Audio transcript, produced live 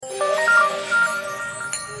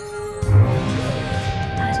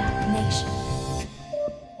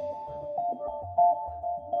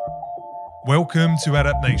Welcome to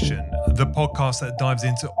Adapt Nation, the podcast that dives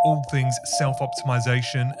into all things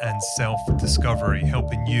self-optimization and self-discovery,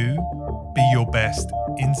 helping you be your best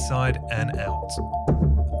inside and out.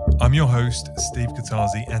 I'm your host, Steve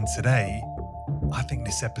Katazi, and today, I think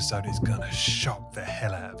this episode is going to shock the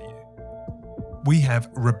hell out of you. We have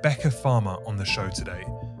Rebecca Farmer on the show today,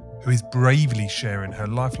 who is bravely sharing her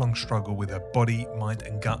lifelong struggle with her body, mind,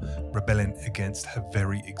 and gut rebelling against her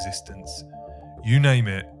very existence. You name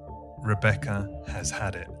it, Rebecca has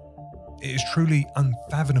had it. It is truly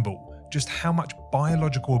unfathomable just how much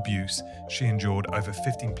biological abuse she endured over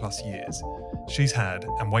 15 plus years. She's had,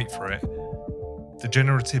 and wait for it,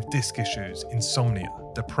 degenerative disc issues, insomnia,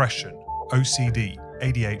 depression, OCD,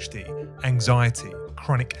 ADHD, anxiety,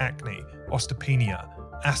 chronic acne, osteopenia,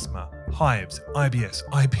 asthma, hives, IBS,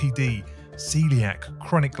 IBD, celiac,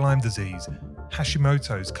 chronic Lyme disease,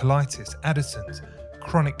 Hashimoto's, colitis, Addison's,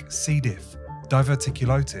 chronic C. diff,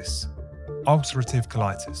 diverticulosis, ulcerative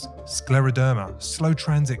colitis, scleroderma, slow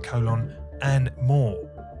transit colon, and more.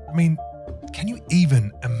 I mean, can you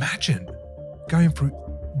even imagine going through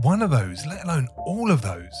one of those, let alone all of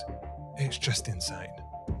those? It's just insane.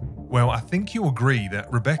 Well, I think you'll agree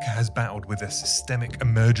that Rebecca has battled with a systemic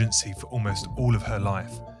emergency for almost all of her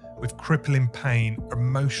life, with crippling pain,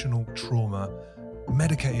 emotional trauma,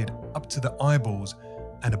 medicated up to the eyeballs,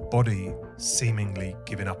 and a body seemingly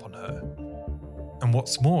giving up on her. And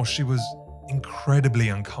what's more, she was incredibly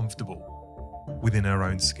uncomfortable within her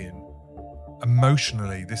own skin.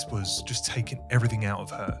 Emotionally, this was just taking everything out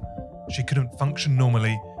of her. She couldn't function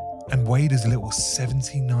normally and weighed as little as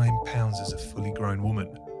 79 pounds as a fully grown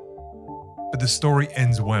woman. But the story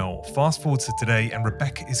ends well. Fast forward to today, and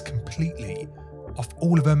Rebecca is completely off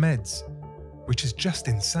all of her meds, which is just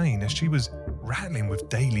insane, as she was rattling with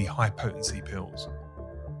daily high-potency pills.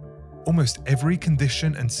 Almost every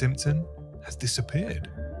condition and symptom has disappeared.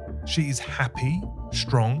 She is happy,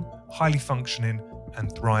 strong, highly functioning,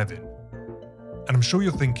 and thriving. And I'm sure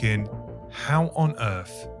you're thinking, how on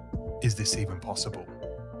earth is this even possible?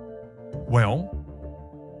 Well,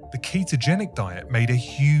 the ketogenic diet made a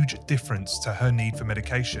huge difference to her need for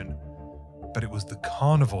medication, but it was the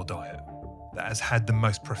carnivore diet that has had the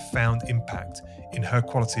most profound impact in her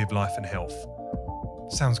quality of life and health.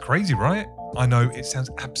 Sounds crazy, right? I know it sounds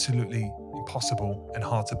absolutely impossible and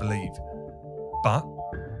hard to believe, but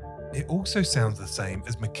it also sounds the same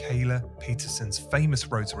as Mikhaila Peterson's famous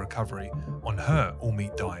road to recovery on her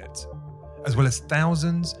all-meat diet, as well as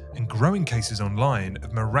thousands and growing cases online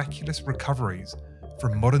of miraculous recoveries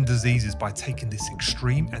from modern diseases by taking this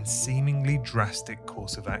extreme and seemingly drastic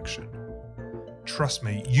course of action. Trust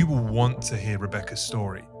me, you will want to hear Rebecca's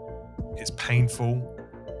story. It's painful,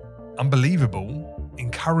 unbelievable,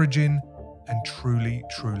 encouraging, and truly,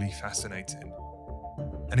 truly fascinating.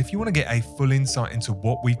 And if you want to get a full insight into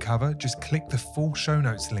what we cover, just click the full show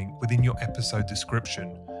notes link within your episode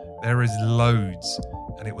description. There is loads,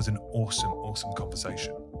 and it was an awesome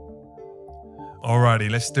conversation. Alrighty,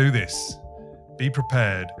 let's do this. Be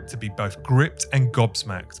prepared to be both gripped and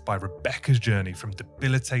gobsmacked by Rebecca's journey from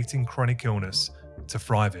debilitating chronic illness to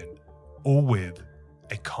thriving, all with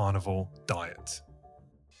a carnivore diet.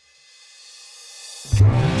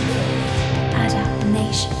 Adapt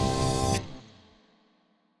Nation.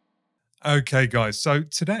 Okay, guys, so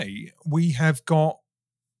today we have got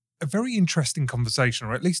a very interesting conversation,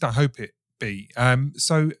 or at least I hope it be.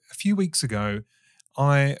 So a few weeks ago,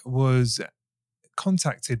 I was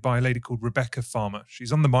contacted by a lady called Rebecca Farmer.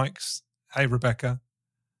 She's on the mics. Hey, Rebecca.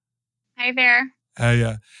 Hi there.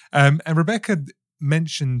 Hey, and Rebecca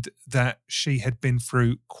mentioned that she had been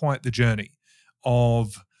through quite the journey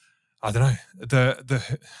of, I don't know,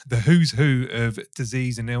 the who's who of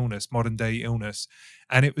disease and illness, modern day illness.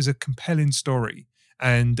 And it was a compelling story.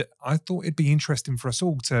 And I thought it'd be interesting for us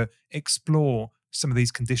all to explore some of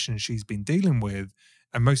these conditions she's been dealing with.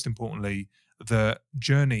 And most importantly, the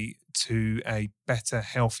journey to a better,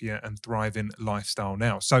 healthier, and thriving lifestyle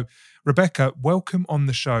now. So, Rebecca, welcome on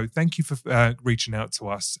the show. Thank you for reaching out to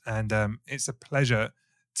us. And it's a pleasure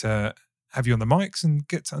to have you on the mics and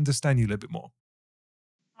get to understand you a little bit more.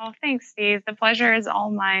 Oh, thanks, Steve. The pleasure is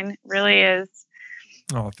all mine. It really is.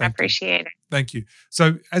 Oh, I appreciate it. Thank you.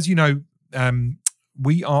 So, as you know,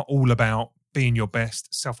 we are all about being your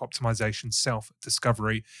best, self-optimization,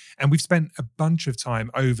 self-discovery. And we've spent a bunch of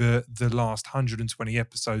time over the last 120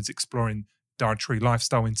 episodes exploring dietary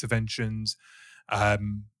lifestyle interventions.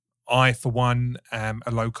 I, for one, am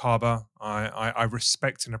a low carber. I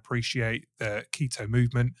respect and appreciate the keto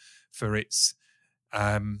movement for its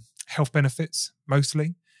health benefits,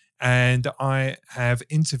 mostly. And I have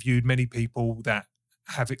interviewed many people that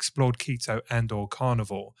have explored keto and or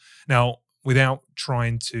carnivore. Now, without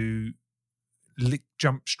trying to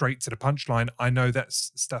jump straight to the punchline. I know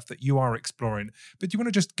that's stuff that you are exploring, but do you want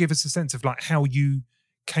to just give us a sense of like how you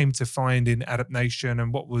came to find in Adapt Nation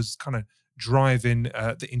and what was kind of driving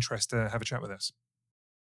the interest to have a chat with us?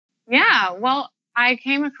 Yeah, well, I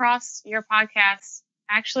came across your podcast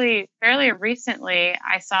actually fairly recently.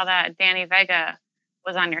 I saw that Danny Vega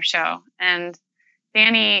was on your show, and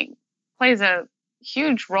Danny plays a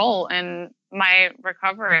huge role in my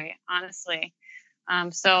recovery, honestly.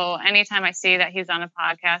 So anytime I see that he's on a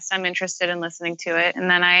podcast, I'm interested in listening to it. And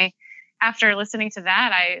then after listening to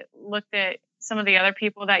that, I looked at some of the other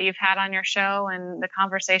people that you've had on your show and the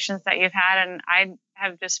conversations that you've had, and I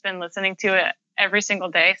have just been listening to it every single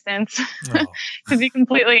day since, to be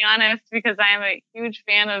completely honest, because I am a huge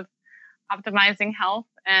fan of optimizing health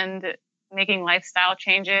and making lifestyle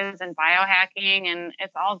changes and biohacking, and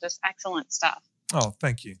it's all just excellent stuff. Oh,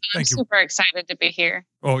 thank you. I'm super excited to be here.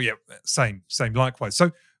 Oh yeah, same, likewise.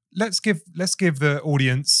 So let's give the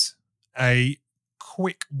audience a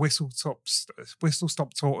quick whistle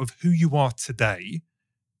stop tour of who you are today,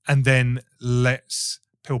 and then let's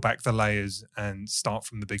peel back the layers and start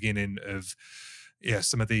from the beginning of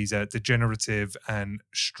some of these degenerative and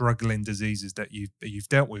struggling diseases that you've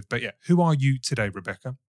dealt with. But yeah, who are you today,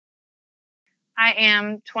 Rebecca? I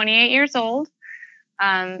am 28 years old.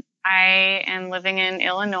 I am living in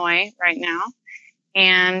Illinois right now,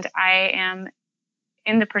 and I am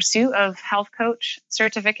in the pursuit of health coach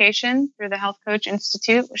certification through the Health Coach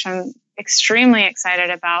Institute, which I'm extremely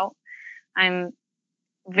excited about. I'm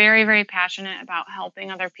very, very passionate about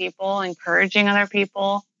helping other people, encouraging other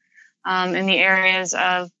people in the areas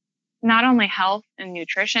of not only health and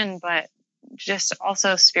nutrition, but just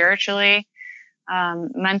also spiritually,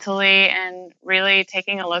 mentally, and really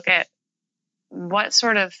taking a look at what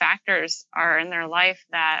sort of factors are in their life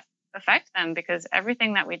that affect them, because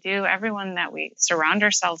everything that we do, everyone that we surround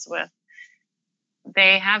ourselves with,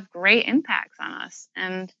 they have great impacts on us.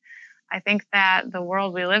 And I think that the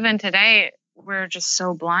world we live in today, we're just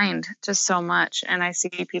so blind to so much. And I see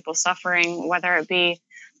people suffering, whether it be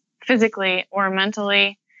physically or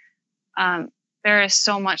mentally. There is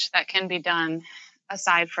so much that can be done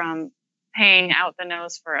aside from paying out the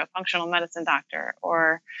nose for a functional medicine doctor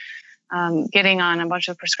or getting on a bunch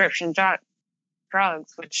of prescription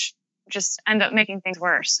drugs, which just end up making things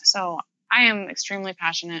worse. So I am extremely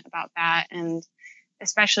passionate about that. And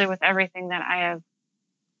especially with everything that I have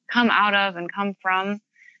come out of and come from,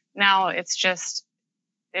 now it's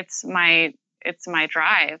my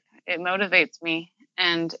drive. It motivates me.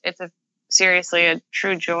 And it's seriously a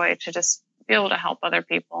true joy to just be able to help other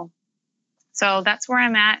people. So that's where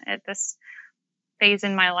I'm at this phase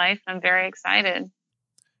in my life. I'm very excited.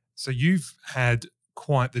 So you've had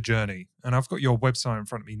quite the journey, and I've got your website in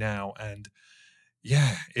front of me now, and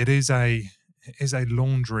yeah, it is a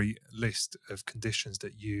laundry list of conditions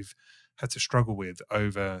that you've had to struggle with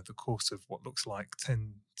over the course of what looks like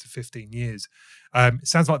 10 to 15 years. It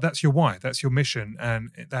sounds like that's your why, that's your mission,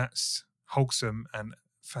 and that's wholesome and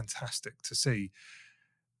fantastic to see.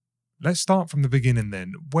 Let's start from the beginning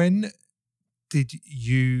then. When did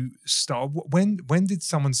you start? When did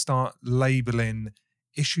someone start labeling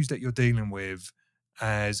issues that you're dealing with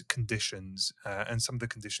as conditions, and some of the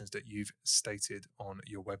conditions that you've stated on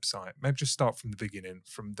your website? Maybe just start from the beginning,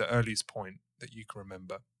 from the earliest point that you can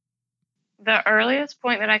remember. The earliest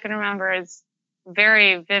point that I can remember is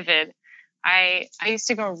very vivid. I used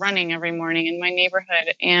to go running every morning in my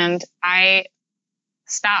neighborhood, and I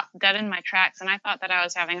stopped dead in my tracks, and I thought that I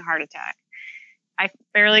was having a heart attack. I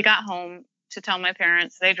barely got home to tell my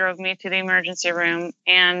parents. They drove me to the emergency room,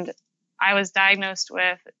 and I was diagnosed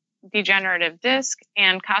with degenerative disc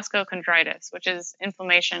and costochondritis, which is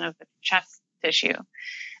inflammation of the chest tissue.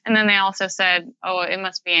 And then they also said, oh, it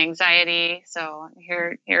must be anxiety. So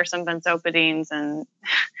here are some benzodiazepines. And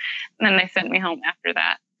then they sent me home after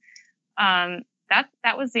that.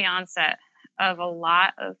 That was the onset of a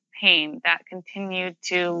lot of pain that continued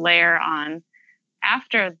to layer on.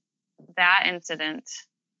 After that incident,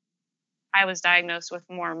 I was diagnosed with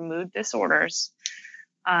more mood disorders,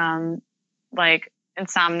 like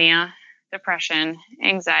insomnia, depression,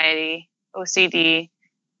 anxiety, OCD,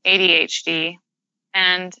 ADHD.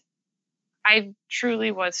 And I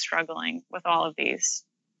truly was struggling with all of these.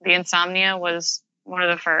 The insomnia was one of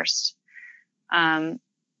the first. And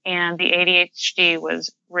the ADHD was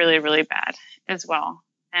really, really bad as well.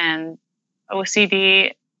 And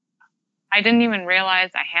OCD, I didn't even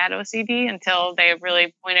realize I had OCD until they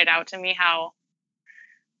really pointed out to me how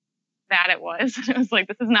bad it was. It was like,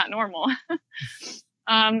 this is not normal.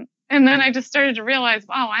 And then I just started to realize,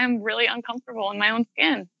 wow, I am really uncomfortable in my own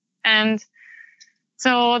skin. And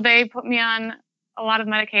so they put me on a lot of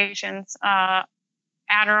medications,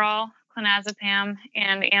 Adderall, clonazepam,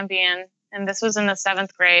 and Ambien. And this was in the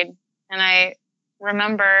 7th grade. And I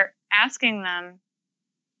remember asking them,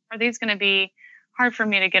 are these going to be hard for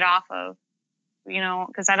me to get off of?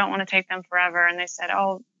 Because I don't want to take them forever. And they said,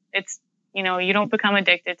 oh, it's, you don't become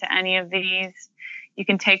addicted to any of these. You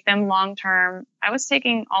can take them long term. I was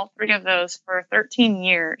taking all 3 of those for 13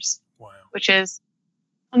 years, wow, which is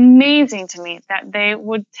amazing to me that they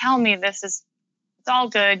would tell me it's all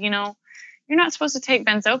good. You're not supposed to take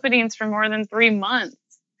benzopidines for more than 3 months.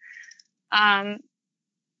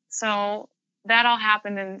 So that all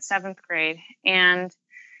happened in 7th grade. And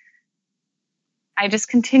I just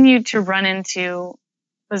continued to run into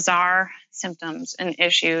bizarre symptoms and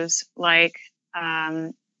issues. Like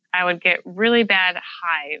I would get really bad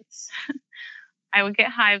hives. I would get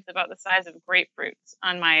hives about the size of grapefruits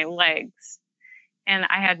on my legs. And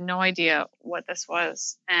I had no idea what this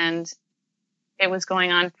was. And it was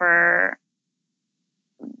going on for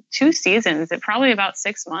 2 seasons, probably about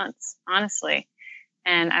 6 months, honestly.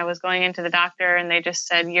 And I was going into the doctor and they just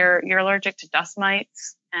said, you're allergic to dust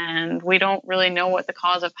mites. And we don't really know what the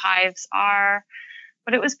cause of hives are,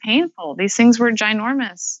 but it was painful. These things were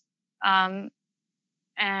ginormous.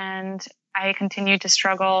 And I continued to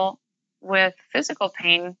struggle with physical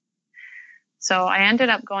pain. So I ended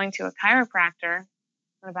up going to a chiropractor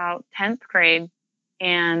in about 10th grade.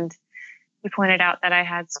 And he pointed out that I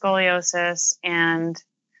had scoliosis and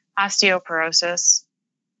osteoporosis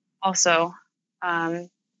also.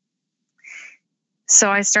 So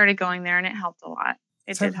I started going there and it helped a lot.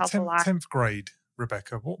 It did help a lot. 10th grade,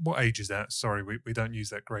 Rebecca. What age is that? Sorry, we don't use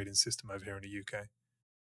that grading system over here in the UK.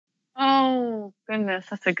 Oh, goodness.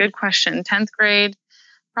 That's a good question. 10th grade,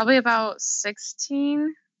 probably about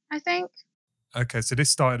 16, I think. Okay, so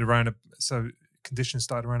conditions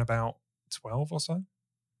started around about 12 or so?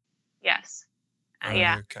 Yes.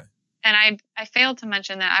 Yeah. Okay. And I failed to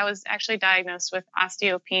mention that I was actually diagnosed with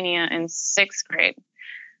osteopenia in 6th grade.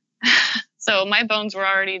 So my bones were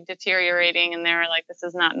already deteriorating and they were like, this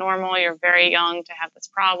is not normal. You're very young to have this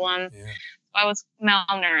problem. Yeah. So I was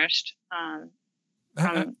malnourished.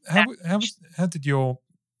 How did your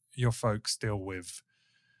folks deal with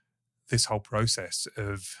this whole process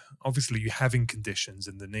of obviously you having conditions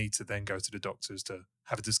and the need to then go to the doctors to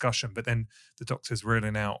have a discussion, but then the doctors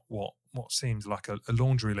reeling out what seemed like a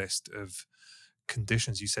laundry list of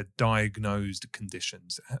conditions? You said diagnosed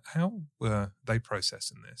conditions. How were they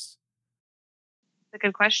processing this? That's a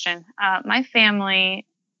good question. My family,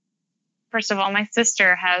 first of all, my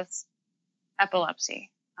sister has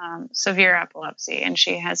epilepsy, severe epilepsy, and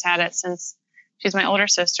she has had it since she's my older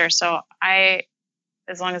sister. So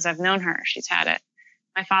as long as I've known her, she's had it.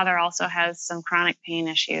 My father also has some chronic pain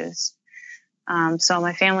issues. So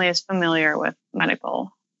my family is familiar with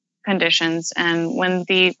medical conditions. And when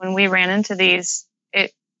we ran into these,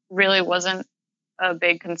 it really wasn't a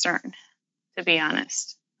big concern, to be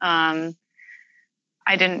honest.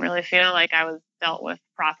 I didn't really feel like I was dealt with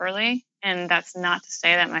properly. And that's not to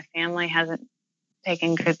say that my family hasn't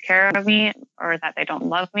taken good care of me or that they don't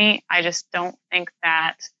love me. I just don't think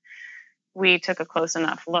that we took a close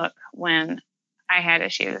enough look when I had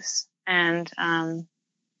issues. And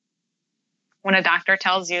when a doctor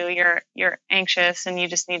tells you you're anxious and you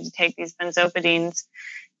just need to take these benzopidines,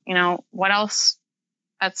 what else?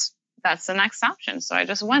 That's the next option. So I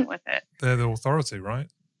just went with it. They're the authority, right?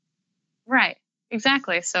 Right.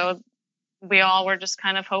 Exactly. So we all were just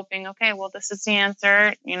kind of hoping, okay, well, this is the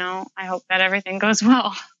answer. I hope that everything goes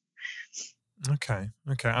well. Okay.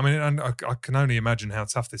 I mean, I can only imagine how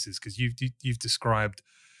tough this is because you've described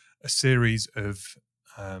a series of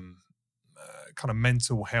kind of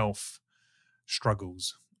mental health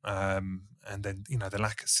struggles, and then the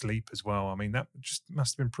lack of sleep as well. I mean, that just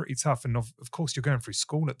must have been pretty tough. And of course, you're going through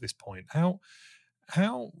school at this point. How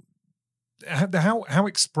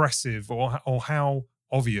expressive or how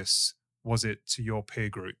obvious was it to your peer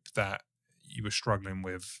group that you were struggling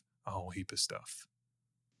with a whole heap of stuff?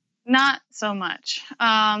 Not so much.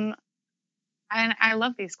 And I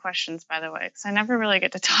love these questions, by the way, because I never really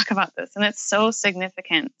get to talk about this, and it's so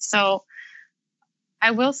significant. So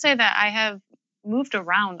I will say that I have moved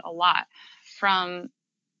around a lot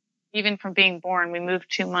even from being born. We moved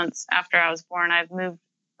 2 months after I was born. I've moved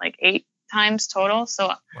like 8 times total.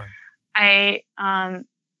 So right.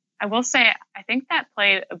 I will say, I think that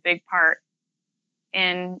played a big part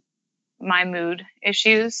in my mood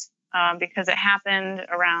issues. Because it happened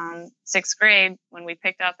around 6th grade when we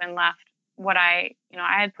picked up and left I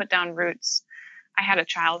had put down roots. I had a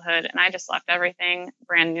childhood and I just left everything,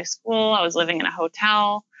 brand new school. I was living in a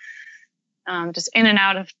hotel, just in and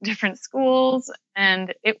out of different schools.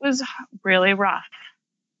 And it was really rough,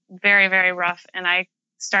 very, very rough. And I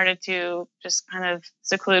started to just kind of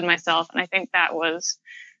seclude myself. And I think that was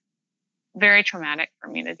very traumatic for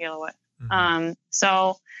me to deal with. Mm-hmm.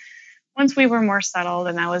 So once we were more settled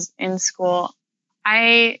and I was in school,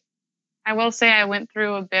 I will say I went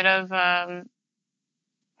through a bit of, I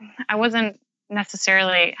wasn't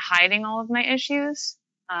necessarily hiding all of my issues.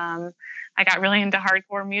 I got really into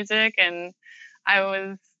hardcore music, and I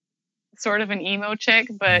was sort of an emo chick,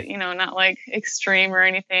 but, not like extreme or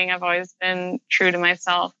anything. I've always been true to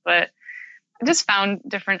myself, but I just found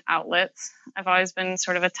different outlets. I've always been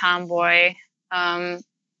sort of a tomboy.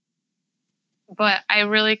 But I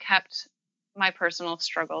really kept my personal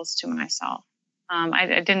struggles to myself. I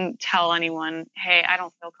didn't tell anyone, hey, I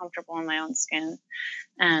don't feel comfortable in my own skin.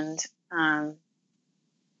 And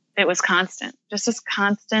it was constant, just this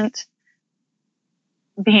constant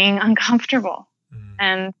being uncomfortable.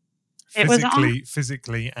 And it was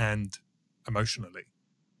physically and emotionally.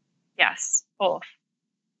 Yes, both.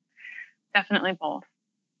 Definitely both.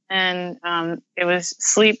 And it was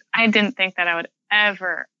sleep. I didn't think that I would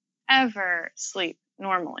ever sleep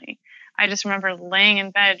normally. I just remember laying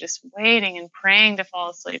in bed, just waiting and praying to fall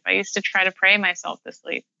asleep. I used to try to pray myself to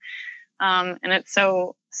sleep. And it's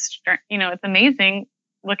so, it's amazing.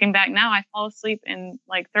 Looking back now, I fall asleep in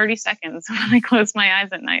like 30 seconds when I close my eyes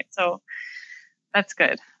at night. So that's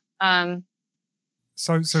good.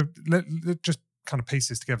 So let just kind of piece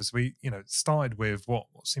this together. So we, started with what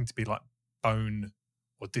seemed to be like bone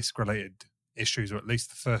or disc-related issues, or at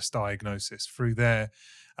least the first diagnosis. Through there,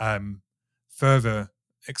 further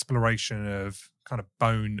exploration of kind of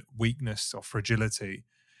bone weakness or fragility,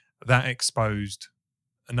 that exposed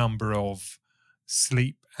a number of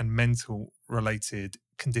sleep and mental related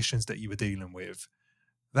conditions that you were dealing with.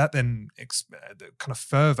 That then kind of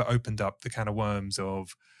further opened up the can of worms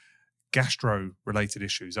of gastro-related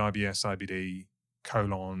issues, IBS, IBD,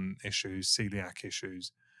 colon issues, celiac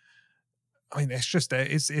issues. I mean,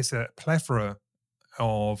 it's a plethora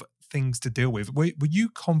of things to deal with. Were you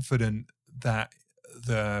confident that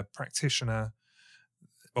the practitioner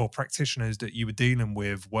or practitioners that you were dealing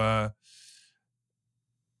with were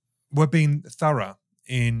being thorough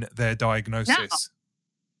in their diagnosis?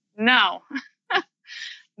 No.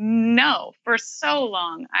 No. For so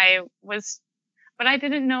long I was, but I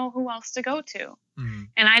didn't know who else to go to. And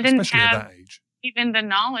I didn't especially have at that age. Even the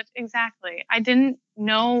knowledge. Exactly. I didn't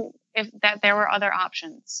know that there were other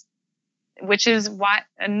options, which is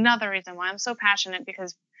another reason why I'm so passionate,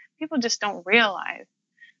 because people just don't realize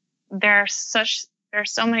there's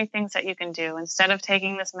so many things that you can do instead of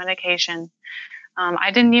taking this medication.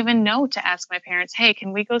 I didn't even know to ask my parents, hey,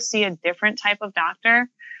 can we go see a different type of doctor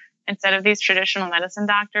instead of these traditional medicine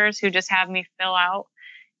doctors who just have me fill out,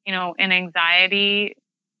 an anxiety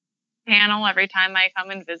panel every time I come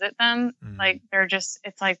and visit them. Like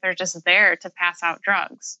it's like they're just there to pass out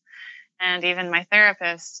drugs. And even my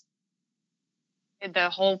therapist,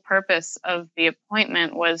 the whole purpose of the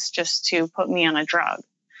appointment was just to put me on a drug.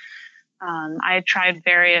 I had tried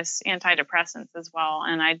various antidepressants as well,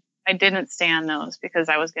 and I didn't stay on those because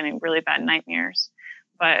I was getting really bad nightmares.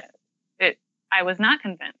 But I was not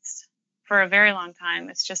convinced for a very long time.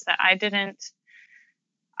 It's just that I didn't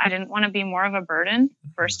want to be more of a burden,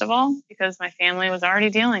 first of all, because my family was already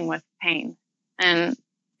dealing with pain and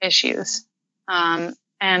issues.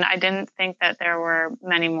 And I didn't think that there were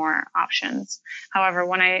many more options. However,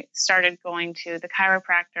 when I started going to the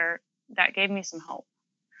chiropractor, that gave me some hope,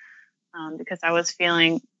 because I was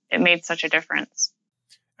feeling it made such a difference.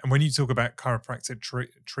 And when you talk about chiropractic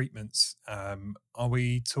treatments, are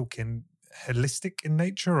we talking holistic in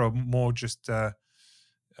nature, or more just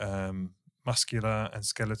muscular and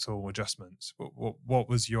skeletal adjustments? What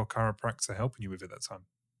was your chiropractor helping you with at that time?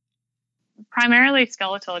 Primarily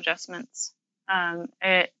skeletal adjustments.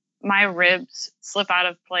 My ribs slip out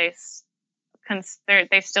of place.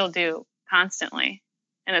 They still do constantly,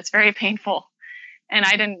 and it's very painful. And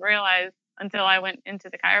I didn't realize until I went into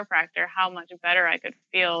the chiropractor how much better I could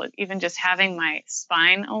feel. Even just having my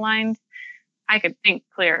spine aligned, I could think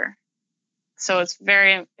clearer. So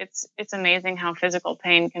it's amazing how physical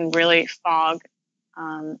pain can really fog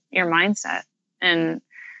your mindset and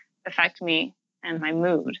affect me and my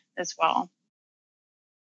mood as well.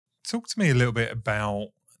 Talk to me a little bit about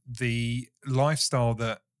the lifestyle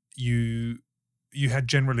that you had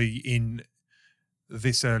generally in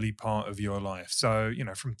this early part of your life. So,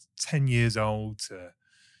 from 10 years old to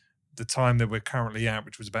the time that we're currently at,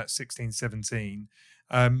 which was about 16, 17.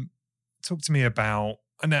 Talk to me about,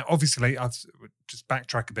 and now obviously I'll just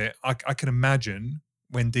backtrack a bit. I can imagine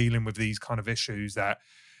when dealing with these kind of issues that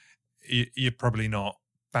you're probably not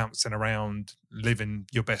bouncing around, living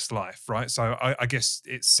your best life, right? So I guess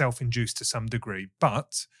it's self-induced to some degree,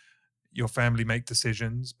 but your family make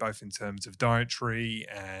decisions both in terms of dietary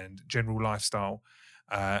and general lifestyle,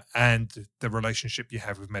 and the relationship you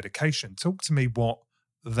have with medication. Talk to me what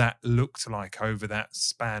that looked like over that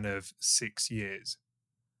span of 6 years.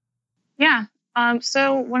 Yeah.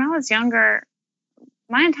 So when I was younger,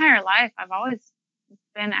 my entire life, I've always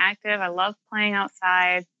been active. I love playing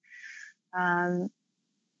outside. And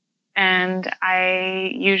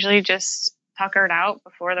I usually just tuckered out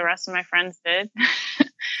before the rest of my friends did,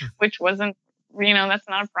 which wasn't, that's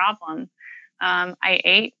not a problem. I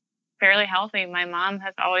ate fairly healthy. My mom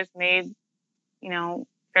has always made,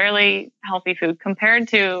 fairly healthy food compared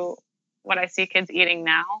to what I see kids eating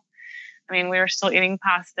now. I mean, we were still eating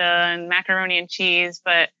pasta and macaroni and cheese,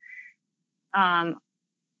 but I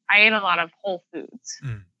ate a lot of whole foods.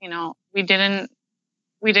 We didn't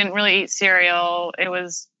really eat cereal.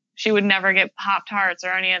 She would never get Pop-Tarts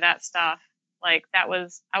or any of that stuff. Like I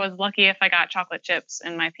was lucky if I got chocolate chips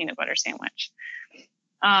in my peanut butter sandwich.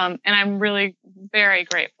 And I'm really very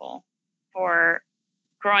grateful for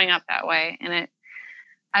growing up that way. And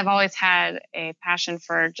I've always had a passion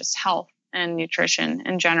for just health and nutrition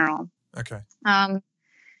in general. Okay.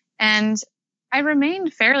 And I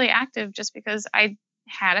remained fairly active just because I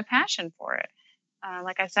had a passion for it.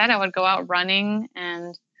 Like I said, I would go out running,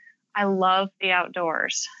 and I love the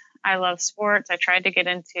outdoors. I love sports. I tried to get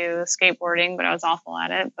into skateboarding, but I was awful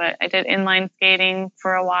at it. But I did inline skating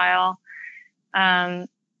for a while. And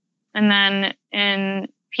then in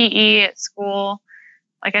PE at school,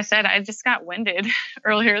 like I said, I just got winded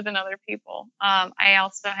earlier than other people. I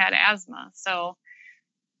also had asthma, so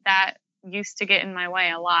that used to get in my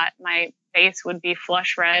way a lot. My face would be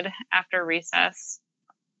flush red after recess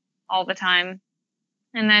all the time.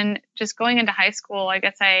 And then just going into high school, I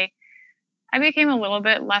guess I became a little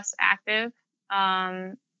bit less active,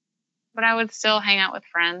 but I would still hang out with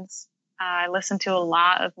friends. I listened to a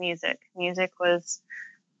lot of music. Music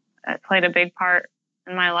played a big part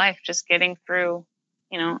in my life, just getting through,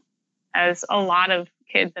 as a lot of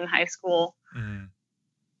kids in high school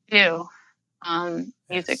do.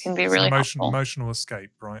 Music can be really helpful. Emotional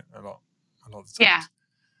escape, right? A lot of the time. Yeah,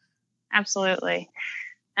 absolutely.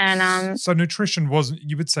 And so nutrition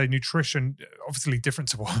you would say nutrition, obviously different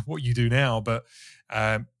to what you do now, but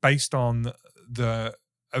based on the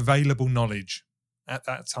available knowledge at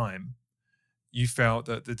that time, you felt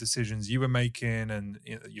that the decisions you were making and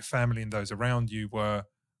your family and those around you were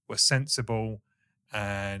sensible,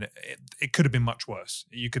 and it could have been much worse.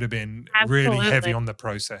 You could have been really heavy on the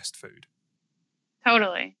processed food.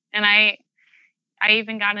 Totally. And I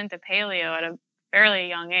even got into paleo at a fairly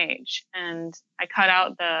young age, and I cut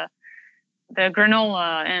out the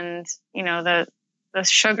granola and the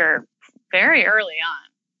sugar very early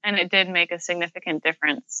on, and it did make a significant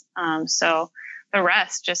difference. So the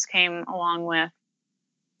rest just came along with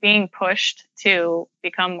being pushed to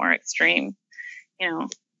become more extreme,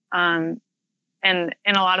 and in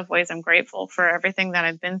a lot of ways I'm grateful for everything that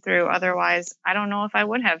I've been through. Otherwise, I don't know if I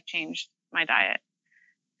would have changed my diet,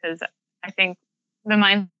 because I think the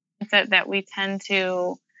mindset that we tend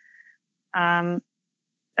to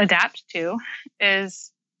adapt to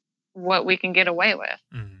is what we can get away with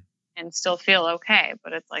and still feel okay.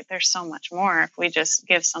 But it's like there's so much more if we just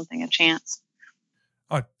give something a chance.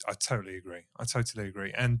 I totally agree.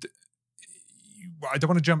 And I don't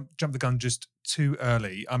want to jump the gun just too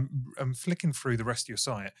early. I'm flicking through the rest of your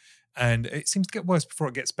site, and it seems to get worse before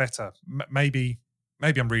it gets better. Maybe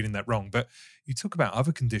I'm reading that wrong, but you talk about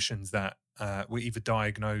other conditions that were either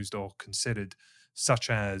diagnosed or considered, such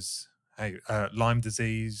as Lyme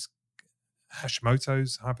disease,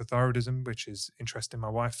 Hashimoto's hypothyroidism, which is interesting. My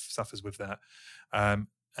wife suffers with that,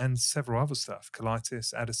 and several other stuff,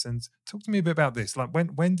 colitis, Addison's. Talk to me a bit about this. Like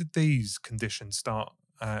when did these conditions start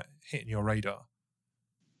hitting your radar?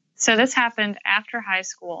 So this happened after high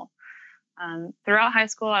school. Throughout high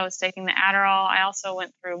school, I was taking the Adderall. I also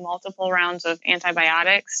went through multiple rounds of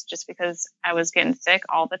antibiotics just because I was getting sick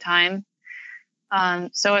all the time.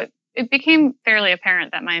 So it became fairly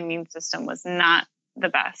apparent that my immune system was not the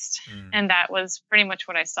best. And that was pretty much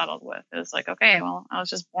what I settled with. It was like, okay, well, I was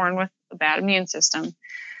just born with a bad immune system.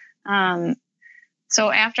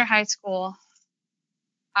 So after high school,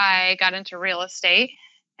 I got into real estate,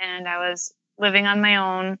 and I was living on my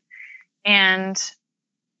own, and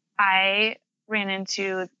I ran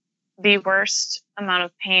into the worst amount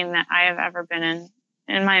of pain that I have ever been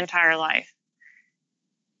in my entire life,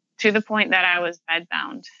 to the point that I was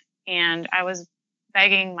bedbound, and I was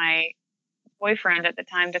begging my boyfriend at the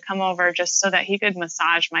time to come over just so that he could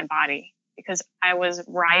massage my body. because I was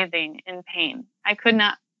writhing in pain. I could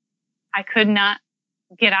not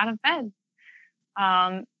get out of bed.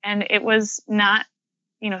 And it was not,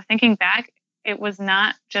 thinking back, it was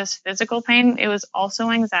not just physical pain. It was also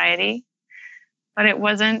anxiety, but it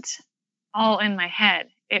wasn't all in my head.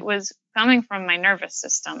 It was coming from my nervous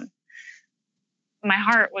system. My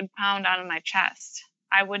heart would pound out of my chest.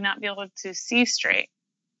 I would not be able to see straight.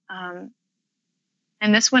 And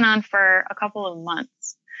this went on for a couple of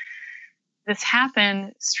months. This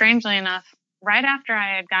happened, strangely enough, right after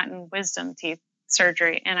I had gotten wisdom teeth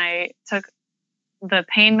surgery, and I took the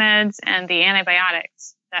pain meds and the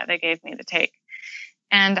antibiotics that they gave me to take.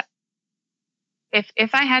 And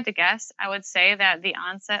if I had to guess, I would say that the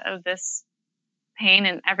onset of this pain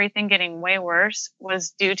and everything getting way worse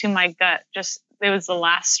was due to my gut. It was the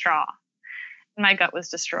last straw. My gut was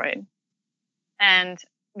destroyed. And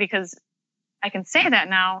because I can say that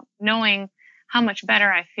now, knowing how much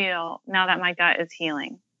better I feel now that my gut is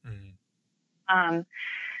healing. Mm-hmm.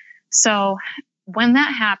 So when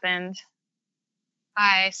that happened,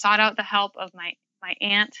 I sought out the help of my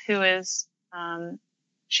aunt, who is,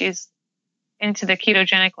 she's into the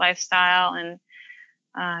ketogenic lifestyle,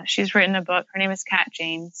 and she's written a book. Her name is Kat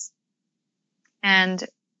James. And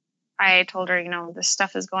I told her, this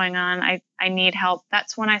stuff is going on. I need help.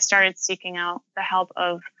 That's when I started seeking out the help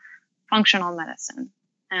of functional medicine,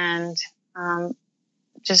 and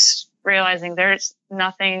just realizing there's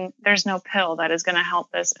no pill that is going to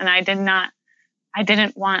help this. And I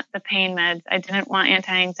didn't want the pain meds. I didn't want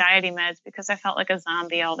anti-anxiety meds because I felt like a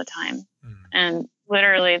zombie all the time. And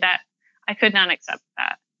literally that I could not accept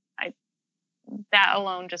that. That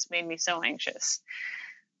alone just made me so anxious.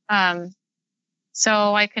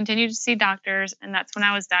 So I continued to see doctors, and that's when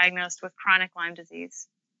I was diagnosed with chronic Lyme disease.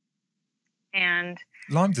 And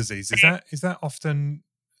Lyme disease, is that often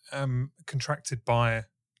contracted by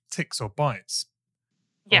ticks or bites?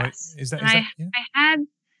 Yes. Or yeah?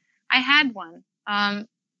 I had one,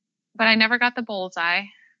 but I never got the bullseye.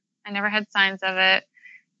 I never had signs of it.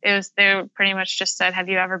 They pretty much just said, "Have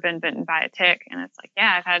you ever been bitten by a tick?" And it's like,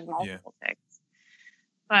 yeah, I've had multiple ticks,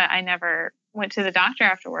 but I never went to the doctor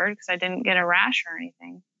afterward because I didn't get a rash or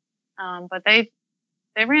anything. But they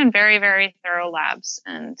ran very, very thorough labs,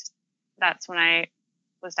 and that's when I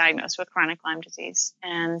was diagnosed with chronic Lyme disease.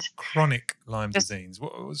 And chronic Lyme disease.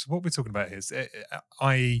 What we're talking about here is,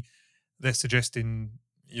 i.e., they're suggesting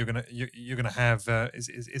you're gonna have is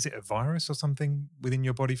it a virus or something within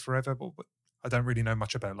your body forever? But I don't really know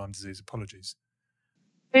much about Lyme disease. Apologies.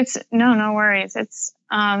 It's no worries. It's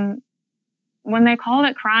when they called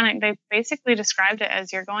it chronic, they basically described it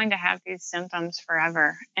as you're going to have these symptoms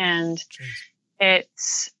forever, and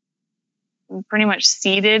it's pretty much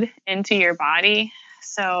seeded into your body.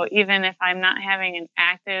 So even if I'm not having an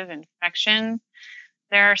active infection,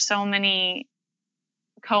 there are so many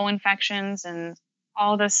co-infections and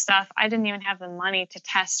all this stuff. I didn't even have the money to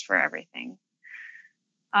test for everything.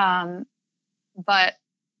 But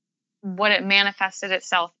what it manifested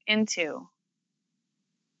itself into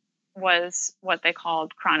was what they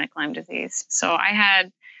called chronic Lyme disease. So I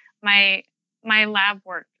had my lab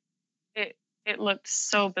work. It looked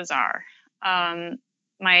so bizarre. My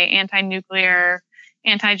anti-nuclear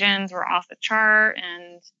antigens were off the chart,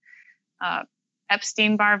 and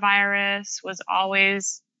Epstein-Barr virus was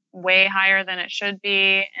always way higher than it should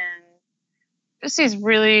be, and just these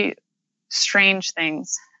really strange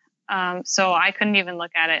things. So I couldn't even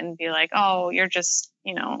look at it and be like, "Oh, you're just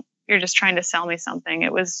trying to sell me something."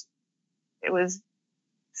 It was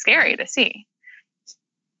scary to see.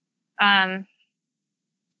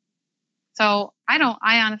 So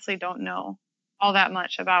I honestly don't know all that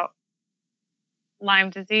much about Lyme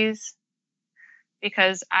disease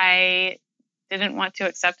because I didn't want to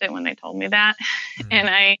accept it when they told me that. And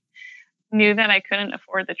I knew that I couldn't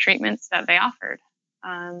afford the treatments that they offered,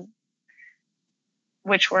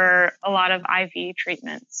 which were a lot of IV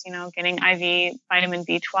treatments, getting IV vitamin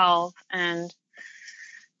B12 and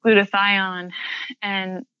glutathione.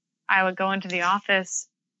 And I would go into the office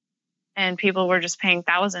and people were just paying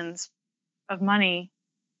thousands of money,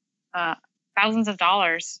 thousands of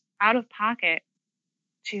dollars out of pocket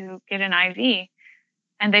to get an IV.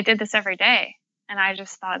 And they did this every day. And I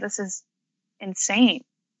just thought, this is insane.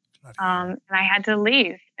 And I had to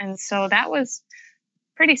leave. And so that was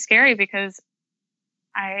pretty scary because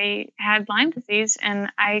I had Lyme disease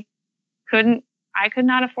and I could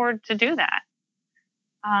not afford to do that.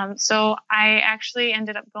 So I actually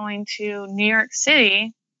ended up going to New York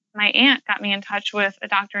City. My aunt got me in touch with a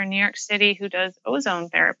doctor in New York City who does ozone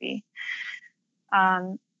therapy.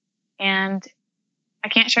 And I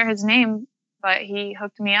can't share his name, but he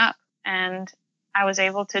hooked me up. And I was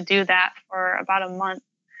able to do that for about a month.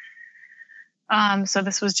 So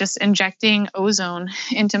this was just injecting ozone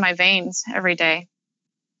into my veins every day.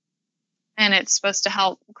 And it's supposed to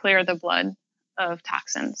help clear the blood of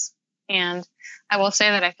toxins. And I will say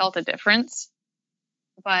that I felt a difference,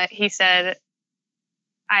 but he said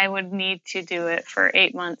I would need to do it for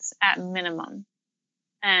 8 months at minimum.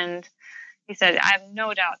 And he said, I have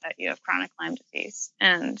no doubt that you have chronic Lyme disease,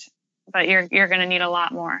 but you're going to need a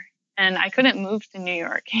lot more. And I couldn't move to New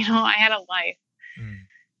York. I had a life.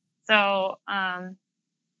 So,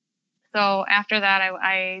 so after that,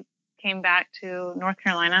 I came back to North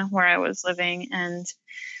Carolina where I was living, and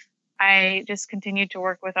I just continued to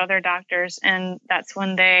work with other doctors. And that's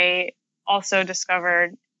when they also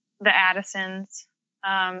discovered the Addison's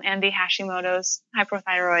and the Hashimoto's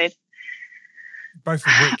hypothyroid. Both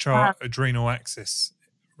of which are adrenal axis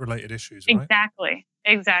related issues, right?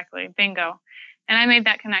 Exactly. Bingo. And I made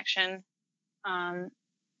that connection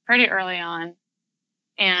pretty early on.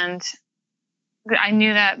 And I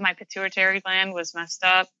knew that my pituitary gland was messed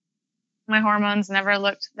up. My hormones never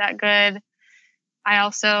looked that good. I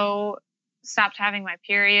also stopped having my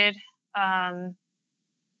period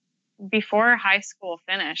before high school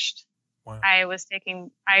finished. Wow. I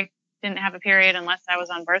didn't have a period unless I was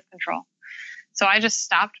on birth control. So I just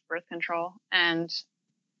stopped birth control. And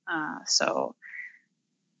so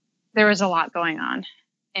there was a lot going on.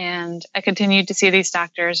 And I continued to see these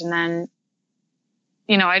doctors. And then,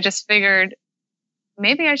 I just figured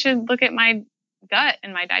maybe I should look at my gut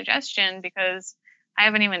and my digestion, because I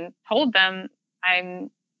haven't even told them I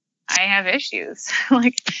have issues.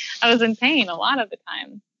 Like, I was in pain a lot of the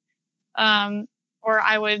time. Or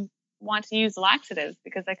I would want to use laxatives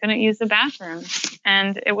because I couldn't use the bathroom,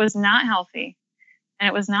 and it was not healthy and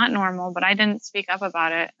it was not normal, but I didn't speak up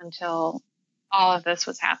about it until all of this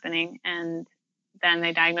was happening. And then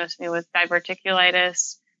they diagnosed me with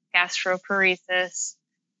diverticulitis, gastroparesis,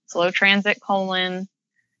 slow transit colon,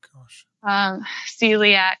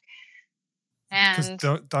 celiac, and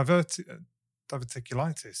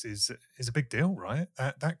diverticulitis is a big deal, right?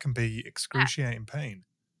 That can be excruciating pain.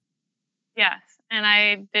 Yes, and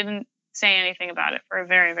I didn't say anything about it for a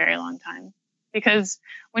very, very long time, because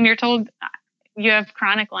when you're told you have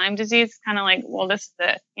chronic Lyme disease, it's kind of like, well, this is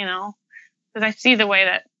it, because I see the way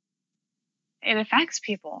that it affects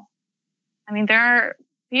people. I mean, there are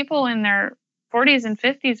people in their 40s and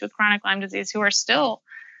 50s with chronic Lyme disease who are still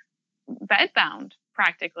bedbound,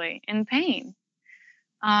 practically in pain.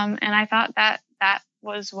 And I thought that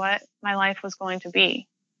was what my life was going to be.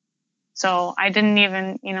 So I didn't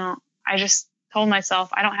even, I just told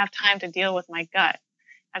myself I don't have time to deal with my gut.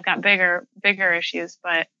 I've got bigger issues,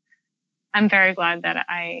 but I'm very glad that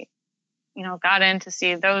I, got in to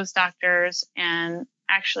see those doctors and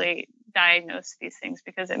actually diagnose these things,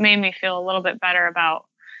 because it made me feel a little bit better about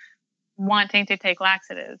wanting to take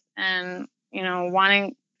laxatives and,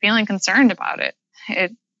 feeling concerned about it.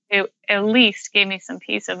 It at least gave me some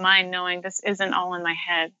peace of mind knowing this isn't all in my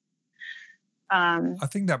head. I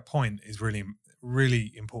think that point is really,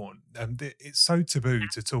 really important. It's so taboo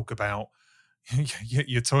to talk about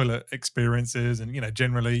your toilet experiences and,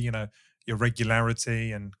 generally, your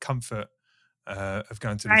regularity and comfort of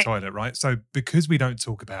going to the toilet, right? So because we don't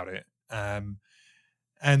talk about it, and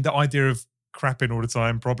the idea of crapping all the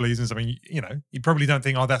time probably isn't something, you probably don't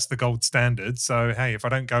think, oh, that's the gold standard. So, hey, if I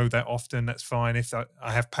don't go that often, that's fine. If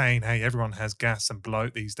I have pain, hey, everyone has gas and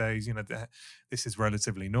bloat these days. This is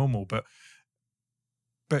relatively normal. But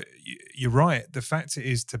you're right. The fact it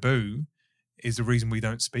is taboo is the reason we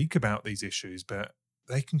don't speak about these issues. But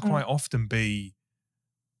they can quite often be,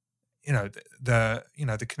 the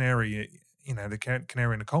canary, the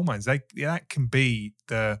canary in the coal mines. That can be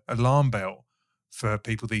the alarm bell for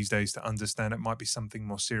people these days to understand it might be something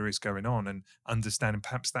more serious going on, and understanding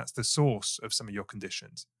perhaps that's the source of some of your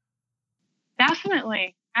conditions.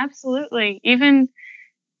 Definitely. Absolutely.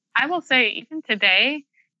 I will say, even today,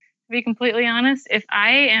 to be completely honest, if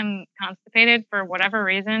I am constipated for whatever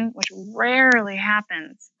reason, which rarely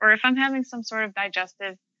happens, or if I'm having some sort of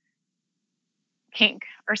digestive kink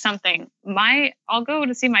or something, I'll go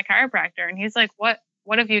to see my chiropractor, and he's like, what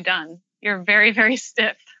have you done? You're very, very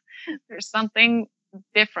stiff. There's something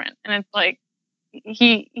different. And it's like,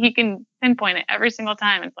 he can pinpoint it every single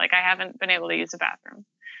time. It's like, I haven't been able to use the bathroom,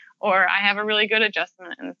 or I have a really good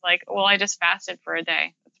adjustment. And it's like, well, I just fasted for a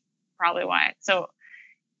day. That's probably why. So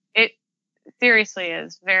it seriously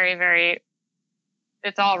is very, very,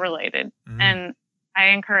 it's all related. Mm-hmm. And I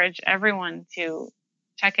encourage everyone to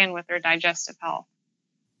check in with their digestive health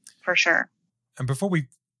for sure. And before we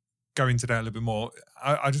go into that a little bit more,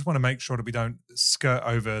 I just want to make sure that we don't skirt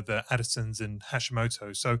over the Addison's and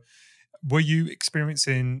Hashimoto. So were you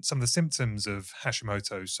experiencing some of the symptoms of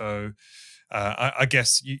Hashimoto? So I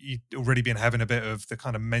guess you'd already been having a bit of the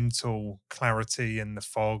kind of mental clarity and the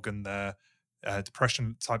fog and the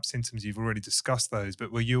depression type symptoms. You've already discussed those,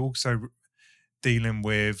 but were you also dealing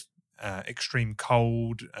with extreme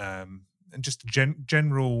cold and just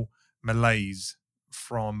general malaise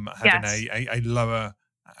from having Yes.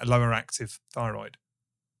 a lower active thyroid?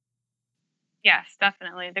 Yes,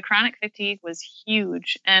 definitely. The chronic fatigue was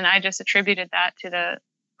huge, and I just attributed that to the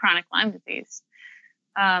chronic Lyme disease.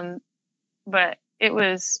 But it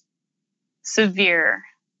was severe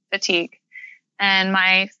fatigue, and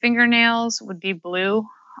my fingernails would be blue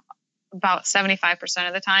about 75%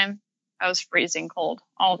 of the time. I was freezing cold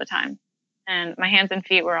all the time, and my hands and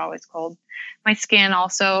feet were always cold. My skin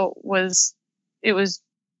also was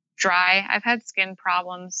dry. I've had skin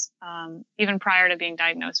problems even prior to being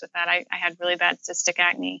diagnosed with that. I had really bad cystic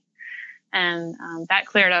acne, and that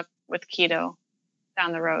cleared up with keto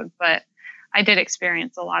down the road. But I did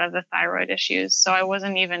experience a lot of the thyroid issues, so I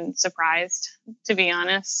wasn't even surprised, to be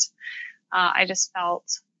honest. I just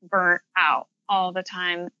felt burnt out all the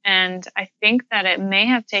time. And I think that it may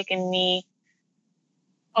have taken me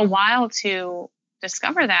a while to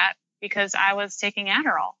discover that because I was taking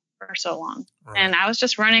Adderall for so long. Right. And I was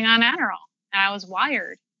just running on Adderall and I was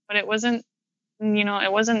wired, but it wasn't,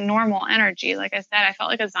 it wasn't normal energy. Like I said, I felt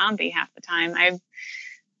like a zombie half the time.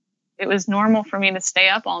 It was normal for me to stay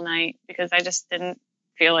up all night because I just didn't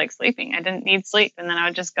feel like sleeping. I didn't need sleep. And then I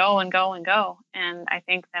would just go and go and go. And I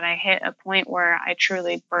think that I hit a point where I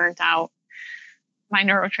truly burnt out my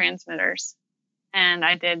neurotransmitters and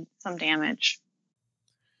I did some damage.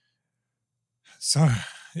 So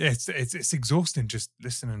it's exhausting just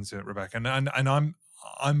listening to it, Rebecca. And I'm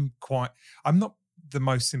not the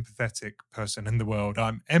most sympathetic person in the world.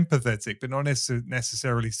 I'm empathetic, but not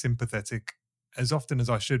necessarily sympathetic as often as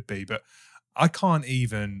I should be. But I can't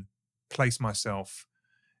even place myself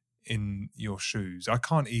in your shoes. I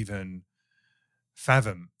can't even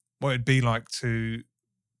fathom what it'd be like to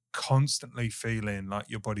constantly feeling like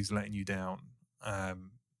your body's letting you down,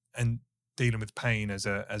 and dealing with pain as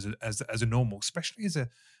a normal, especially as a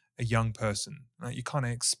young person. Like, you kind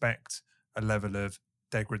of expect a level of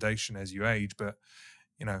degradation as you age, but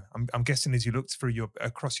I'm guessing as you looked through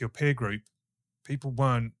across your peer group, people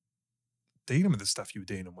weren't dealing with the stuff you were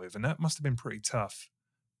dealing with, and that must have been pretty tough.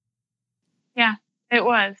 Yeah, it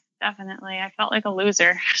was definitely. I felt like a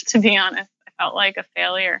loser, to be honest. I felt like a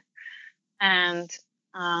failure, and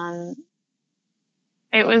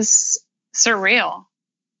it was surreal.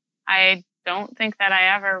 I don't think that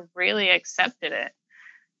I ever really accepted it.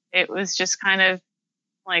 It was just kind of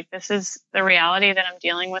like, this is the reality that I'm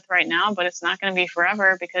dealing with right now, but it's not going to be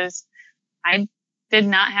forever because I did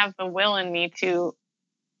not have the will in me to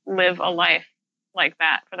live a life like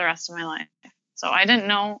that for the rest of my life. So I didn't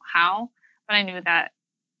know how, but I knew that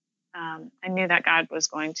God was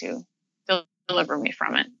going to deliver me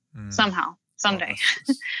from it somehow, someday.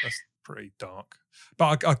 That's pretty dark.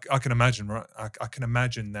 But I can imagine, right? I can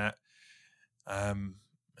imagine that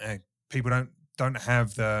people don't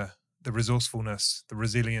have the resourcefulness, the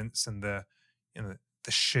resilience, and the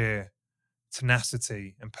sheer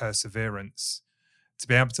tenacity and perseverance to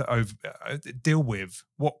be able to deal with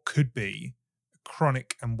what could be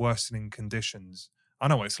chronic and worsening conditions. I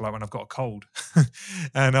know what it's like when I've got a cold,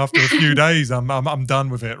 and after a few days, I'm done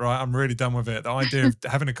with it. Right, I'm really done with it. The idea of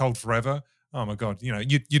having a cold forever, oh my God,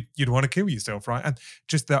 you'd want to kill yourself, right? And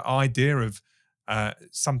just the idea of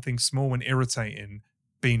something small and irritating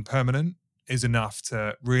being permanent is enough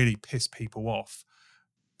to really piss people off.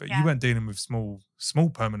 But you weren't dealing with small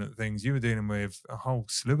permanent things. You were dealing with a whole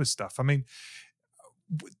slew of stuff. I mean,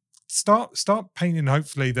 start painting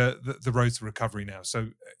hopefully the road to recovery now. So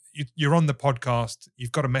you're on the podcast.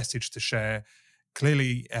 You've got a message to share.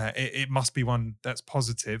 Clearly, it must be one that's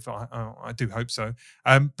positive. I do hope so.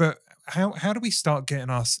 But how do we start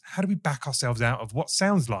how do we back ourselves out of what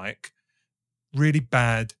sounds like really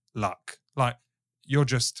bad luck? Like, you're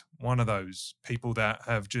just one of those people that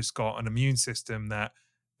have just got an immune system that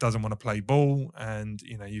doesn't want to play ball, and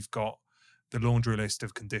you've got the laundry list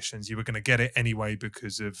of conditions. You were going to get it anyway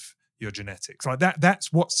because of your genetics. Like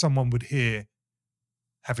that's what someone would hear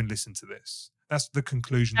having listened to this. That's the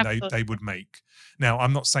conclusion they would make. Now,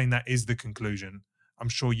 I'm not saying that is the conclusion. I'm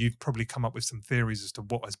sure you've probably come up with some theories as to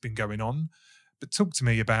what has been going on, but talk to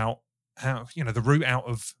me about how, the route out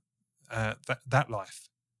of that life.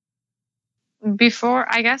 Before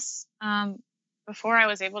I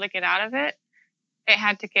was able to get out of it, it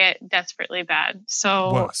had to get desperately bad.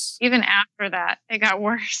 So worse. Even after that, it got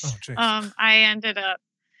worse. Oh, I ended up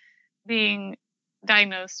being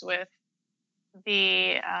diagnosed with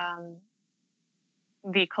the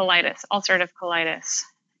the colitis, ulcerative colitis.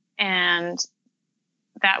 And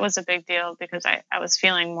that was a big deal because I was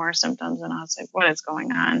feeling more symptoms and I was like, what is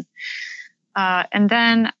going on? And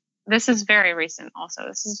then this is very recent also.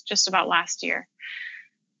 This is just about last year.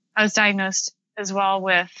 I was diagnosed as well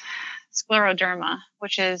with scleroderma,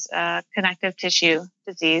 which is a connective tissue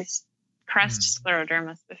disease, crest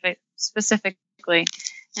scleroderma specifically,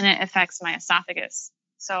 and it affects my esophagus.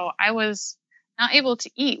 So I was not able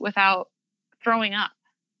to eat without throwing up,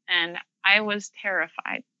 and I was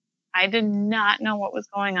terrified. I did not know what was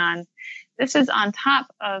going on. This is on top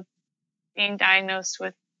of being diagnosed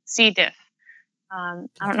with C. diff. I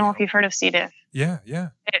don't know if you've heard of C. diff. Yeah.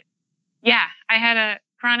 I had a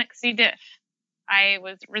chronic C. diff. I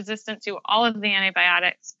was resistant to all of the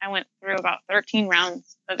antibiotics. I went through about 13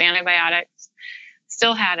 rounds of antibiotics,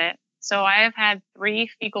 still had it. So I have had 3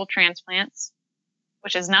 fecal transplants,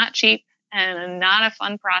 which is not cheap and not a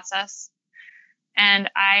fun process. And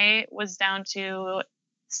I was down to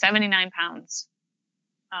 79 pounds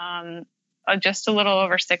just a little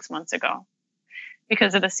over 6 months ago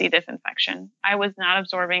because of the C. diff infection. I was not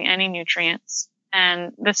absorbing any nutrients.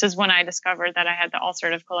 And this is when I discovered that I had the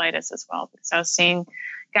ulcerative colitis as well, because I was seeing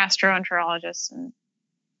gastroenterologists and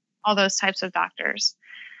all those types of doctors.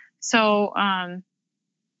 So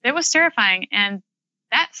it was terrifying. And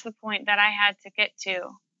that's the point that I had to get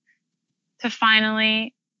to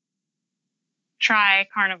finally try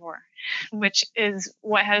carnivore, which is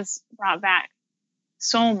what has brought back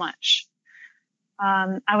so much.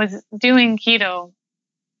 I was doing keto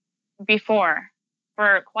before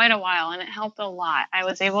for quite a while, and it helped a lot. I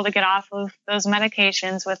was able to get off of those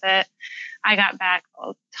medications with it. I got back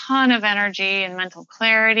a ton of energy and mental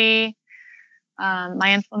clarity.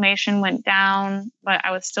 My inflammation went down, but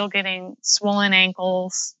I was still getting swollen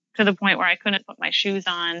ankles to the point where I couldn't put my shoes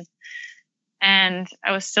on. And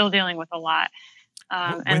I was still dealing with a lot.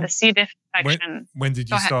 And the C. diff infection. When did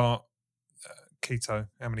you start keto?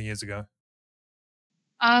 How many years ago?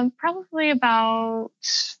 Probably about...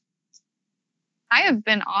 I have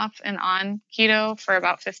been off and on keto for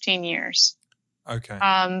about 15 years. Okay.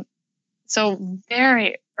 So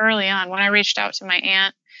very early on, when I reached out to my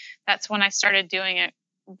aunt, that's when I started doing it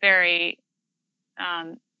very,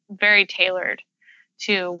 very tailored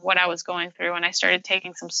to what I was going through. And I started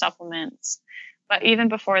taking some supplements. But even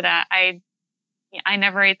before that, I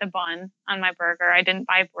never ate the bun on my burger. I didn't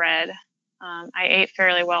buy bread. I ate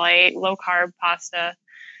fairly well. I ate low carb pasta.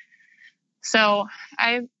 So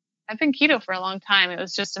I've been keto for a long time. It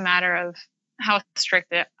was just a matter of how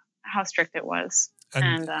strict it was.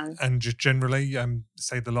 And just generally,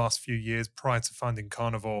 say the last few years prior to finding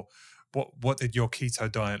carnivore, what did your keto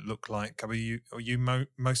diet look like? Are you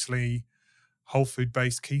mostly whole food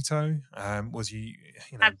based keto? Was you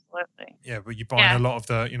know? Absolutely. Yeah, were you buying a lot of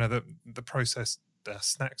the processed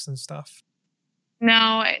snacks and stuff?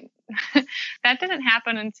 No, that didn't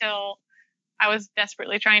happen until I was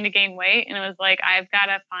desperately trying to gain weight, and it was like, I've got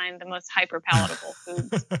to find the most hyper palatable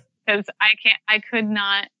foods because I could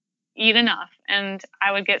not eat enough, and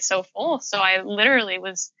I would get so full. So I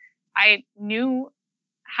knew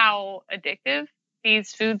how addictive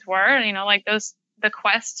these foods were. Like the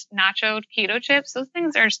Quest nacho keto chips, those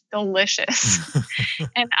things are delicious.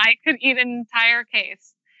 And I could eat an entire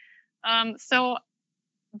case.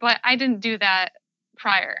 But I didn't do that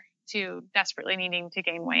prior to desperately needing to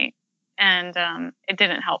gain weight. And it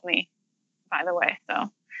didn't help me, by the way.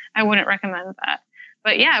 So I wouldn't recommend that.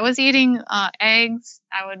 But yeah, I was eating eggs.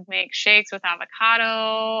 I would make shakes with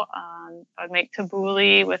avocado. I would make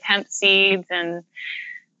tabbouleh with hemp seeds and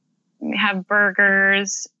have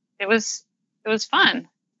burgers. It was fun.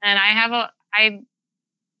 And I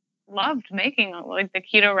loved making like the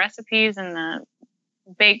keto recipes and the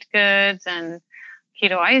baked goods and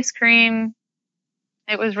keto ice cream.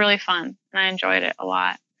 It was really fun, and I enjoyed it a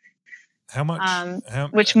lot. How much?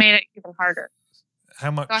 Which made it even harder.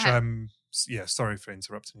 How much? Yeah, sorry for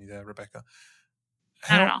interrupting you there, Rebecca.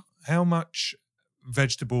 How much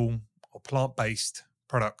vegetable or plant-based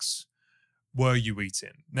products were you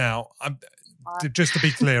eating? Now, just to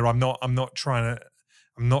be clear, I'm not trying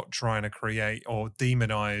to create or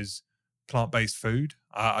demonize plant-based food.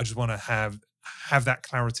 I just want to have that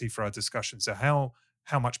clarity for our discussion. So,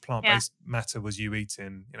 how much plant-based matter was you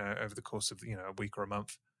eating? Over the course of a week or a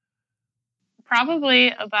month.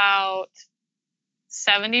 Probably about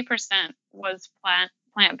 70% was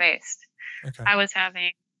plant-based. Okay. I was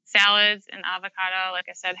having salads and avocado, like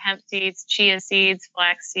I said, hemp seeds, chia seeds,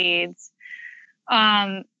 flax seeds.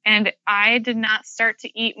 And I did not start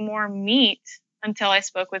to eat more meat until I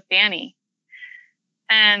spoke with Danny.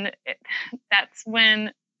 And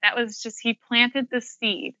he planted the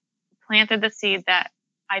seed planted the seed that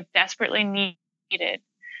I desperately needed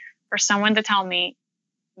for someone to tell me,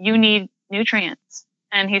 you need nutrients.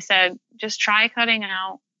 And he said, just try cutting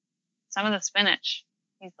out some of the spinach.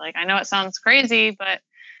 He's like, I know it sounds crazy, but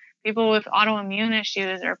people with autoimmune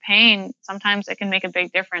issues or pain, sometimes it can make a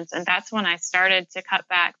big difference. And that's when I started to cut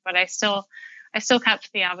back, but I still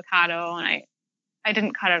kept the avocado, and I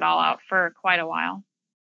didn't cut it all out for quite a while.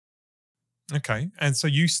 Okay. And so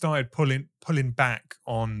you started pulling back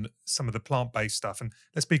on some of the plant-based stuff. And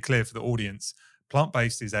let's be clear for the audience,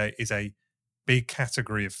 plant-based is a big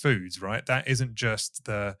category of foods, right? That isn't just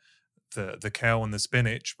the kale and the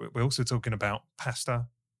spinach. We're also talking about pasta.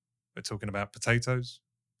 We're talking about potatoes.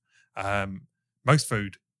 Most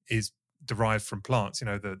food is derived from plants,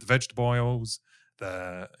 the vegetable oils,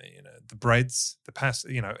 the breads, the pasta,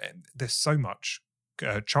 there's so much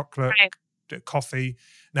chocolate, right, coffee.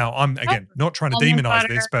 Now, I'm again not trying to demonize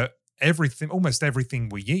this, but almost everything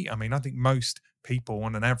we eat. I mean, I think most people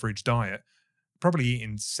on an average diet probably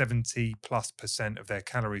eating 70+% of their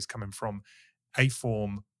calories coming from a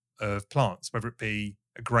form of plants, whether it be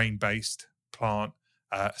a grain-based plant,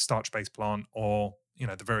 a starch-based plant, or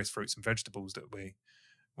the various fruits and vegetables that we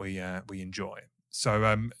enjoy.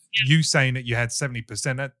 So you saying that you had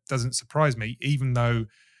 70%, that doesn't surprise me, even though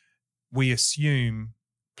we assume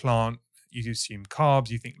you assume carbs,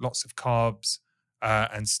 you think lots of carbs,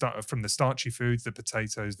 and start from the starchy foods, the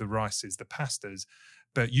potatoes, the rices, the pastas,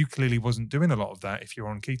 but you clearly wasn't doing a lot of that if you're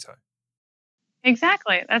on keto.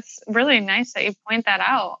 Exactly. That's really nice that you point that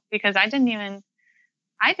out, because I didn't even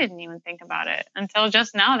think about it until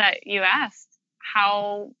just now that you asked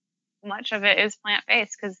how much of it is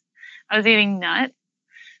plant-based, because I was eating nuts.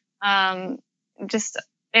 Just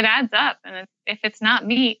it adds up, and if it's not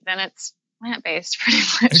meat, then it's plant-based pretty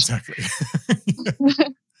much. Exactly.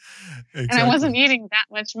 And I wasn't eating that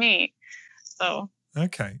much meat. So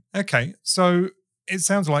okay. So it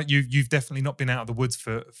sounds like you've definitely not been out of the woods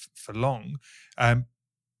for long,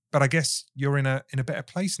 but I guess you're in a better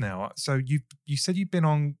place now. So you said you've been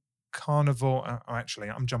on carnivore. Actually,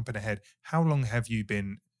 I'm jumping ahead. How long have you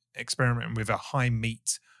been experimenting with a high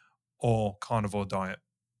meat or carnivore diet?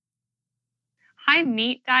 High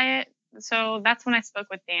meat diet. So that's when I spoke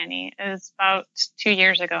with Danny. It was about 2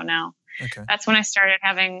 years ago now. Okay. That's when I started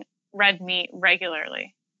having red meat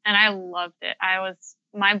regularly, and I loved it.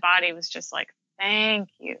 My body was just like, thank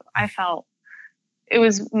you. I felt it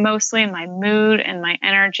was mostly in my mood and my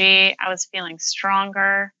energy. I was feeling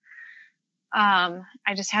stronger. I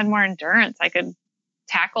just had more endurance. I could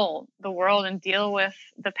tackle the world and deal with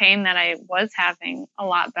the pain that I was having a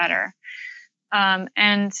lot better.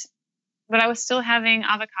 But I was still having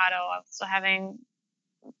avocado. I was still having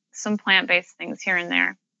some plant-based things here and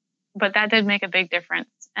there, but that did make a big difference.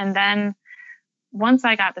 And then once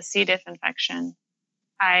I got the C. diff infection,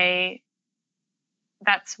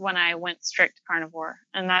 that's when I went strict carnivore.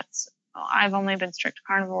 And I've only been strict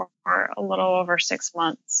carnivore for a little over 6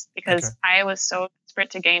 months, because I was so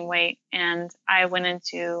desperate to gain weight, and I went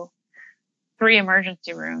into 3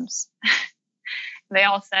 emergency rooms. They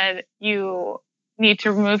all said, you need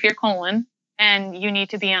to remove your colon and you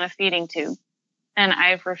need to be on a feeding tube. And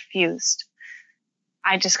I've refused.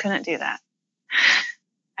 I just couldn't do that.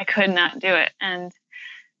 I could not do it. And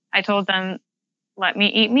I told them, let me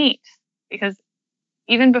eat meat, because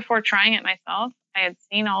even before trying it myself, I had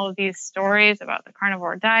seen all of these stories about the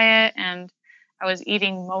carnivore diet, and I was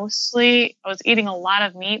eating a lot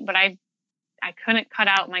of meat, but I couldn't cut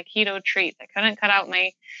out my keto treats. I couldn't cut out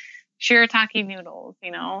my shirataki noodles,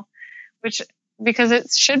 because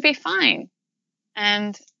it should be fine.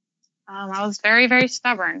 And I was very, very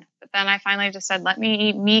stubborn. But then I finally just said, let me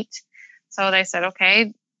eat meat. So they said,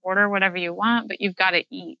 okay, order whatever you want, but you've got to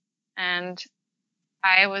eat. And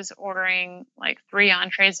I was ordering like 3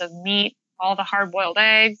 entrees of meat, all the hard-boiled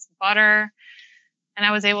eggs, butter, and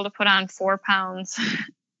I was able to put on 4 pounds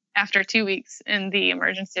after 2 weeks in the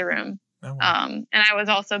emergency room. Oh, wow. And I was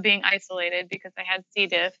also being isolated because I had C.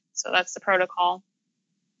 diff, so that's the protocol.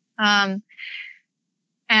 And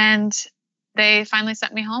they finally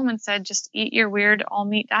sent me home and said, just eat your weird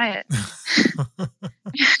all-meat diet.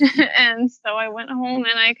 And so I went home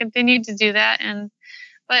and I continued to do that.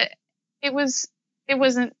 But it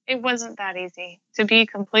wasn't that easy. To be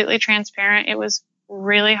completely transparent, it was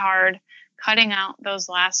really hard cutting out those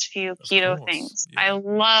last few keto things. Yeah. I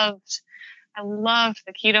loved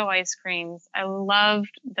the keto ice creams. I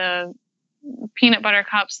loved the peanut butter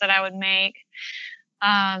cups that I would make.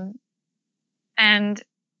 And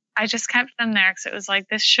I just kept them there because it was like,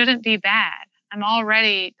 this shouldn't be bad. I'm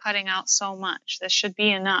already cutting out so much. This should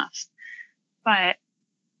be enough. But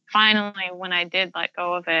finally, when I did let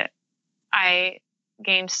go of it,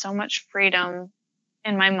 gained so much freedom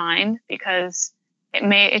in my mind because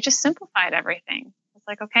it just simplified everything. It's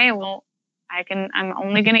like, okay, well, I'm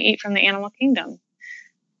only going to eat from the animal kingdom.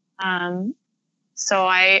 So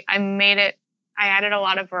I added a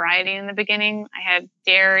lot of variety in the beginning. I had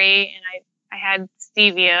dairy and I had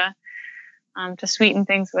stevia, to sweeten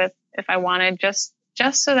things with if I wanted, just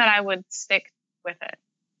so that I would stick with it,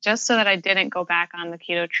 just so that I didn't go back on the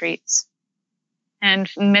keto treats and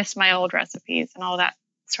miss my old recipes and all that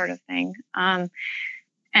sort of thing. And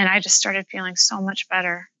I just started feeling so much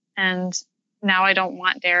better. And now I don't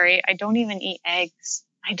want dairy. I don't even eat eggs.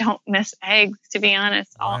 I don't miss eggs, to be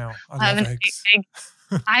honest. Wow, I love eggs.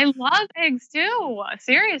 I love eggs too.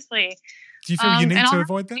 Seriously. Do you feel you need to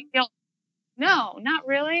avoid them? No, not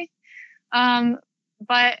really.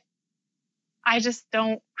 But I just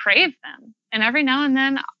don't crave them. And every now and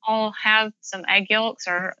then I'll have some egg yolks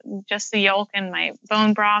or just the yolk in my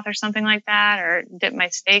bone broth or something like that, or dip my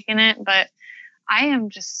steak in it. But I am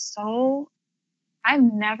just I've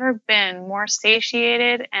never been more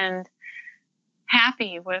satiated and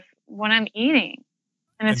happy with what I'm eating.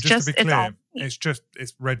 And it's just to be clear,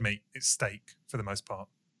 it's red meat. It's steak for the most part.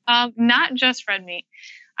 Not just red meat.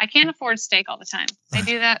 I can't afford steak all the time. I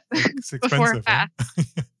do that before a fast.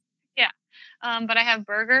 Huh? Yeah. But I have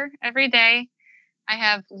burger every day. I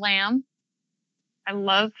have lamb. I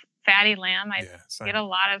love fatty lamb. I get a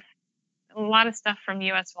lot of stuff from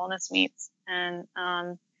U.S. Wellness Meats, and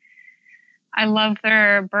I love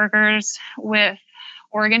their burgers with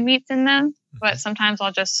organ meats in them. But sometimes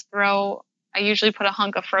I'll just I usually put a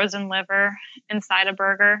hunk of frozen liver inside a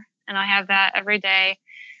burger, and I have that every day.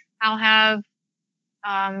 I'll have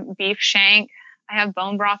beef shank. I have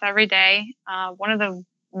bone broth every day. One of the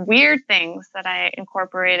weird things that I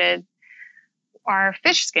incorporated are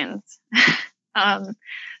fish skins.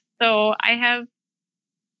 So I have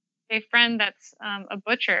a friend that's a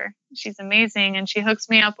butcher. She's amazing, and she hooks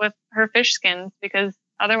me up with her fish skins because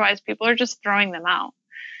otherwise people are just throwing them out.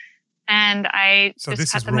 And I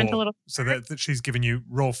just cut them into little. So that she's giving you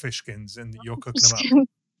raw fish skins and you're cooking them up.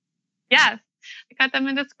 Yes. I cut them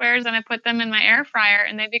into squares and I put them in my air fryer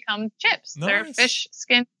and they become chips. Nice. They're fish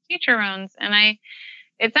skin chicharrones. And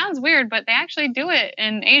it sounds weird, but they actually do it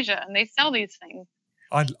in Asia and they sell these things.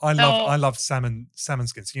 I love salmon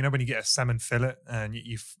skins. You know, when you get a salmon fillet and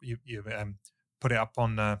you put it up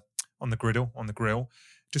on the grill,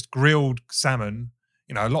 just grilled salmon.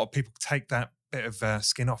 You know, a lot of people take that bit of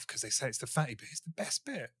skin off because they say it's the fatty bit. It's the best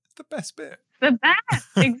bit. It's the best bit. The best.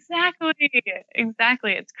 Exactly.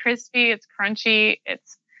 It's crispy. It's crunchy.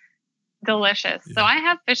 It's delicious. Yeah. So I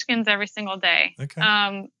have fish skins every single day. Okay.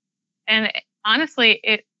 And honestly,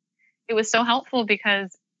 it was so helpful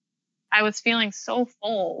because I was feeling so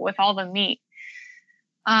full with all the meat.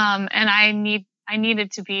 And I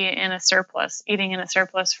needed to be eating in a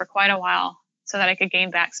surplus for quite a while so that I could gain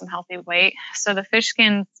back some healthy weight. So the fish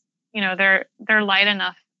skins, you know, they're light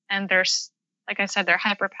enough and they're, like I said, they're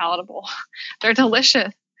hyper palatable. They're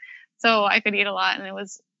delicious. So I could eat a lot, and it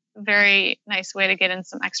was a very nice way to get in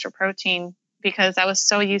some extra protein because I was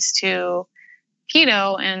so used to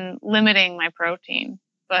keto and limiting my protein.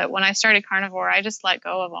 But when I started carnivore, I just let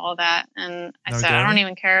go of all of that. And I said, dairy? I don't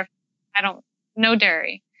even care no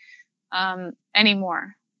dairy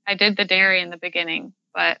anymore. I did the dairy in the beginning,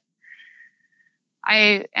 but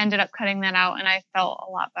I ended up cutting that out and I felt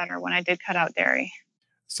a lot better when I did cut out dairy.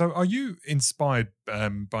 So are you inspired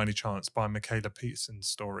by any chance by Mikhaila Peterson's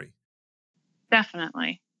story?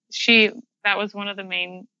 Definitely. That was one of the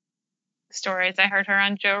main stories. I heard her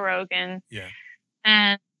on Joe Rogan. Yeah.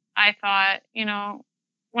 And I thought, you know,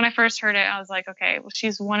 when I first heard it, I was like, okay, well,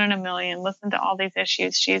 she's 1 in a million. Listen to all these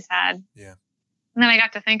issues she's had. Yeah. And then I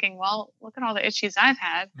got to thinking, well, look at all the issues I've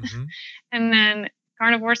had. Mm-hmm. And then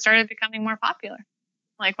carnivore started becoming more popular.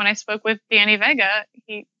 Like when I spoke with Danny Vega,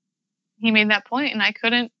 he made that point and I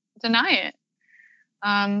couldn't deny it.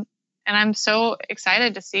 And I'm so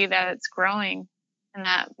excited to see that it's growing and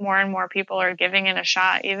that more and more people are giving it a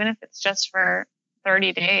shot, even if it's just for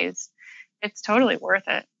 30 days. It's totally worth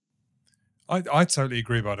it. I totally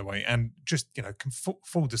agree, by the way. And just, you know,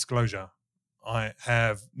 full disclosure, I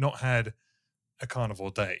have not had a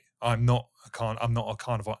carnivore day. I'm not a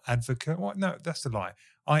carnivore advocate. What? No, that's a lie.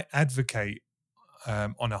 I advocate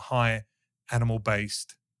on a high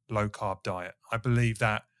animal-based low carb diet. I believe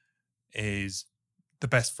that is the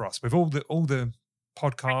best for us. With all the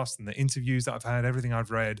podcasts and the interviews that I've had, everything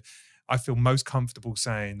I've read, I feel most comfortable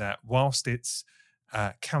saying that whilst it's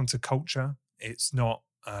counterculture, it's not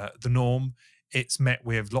the norm. it's met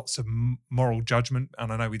with lots of moral judgment.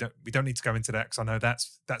 And I know we don't need to go into that, because I know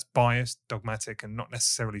that's biased, dogmatic, and not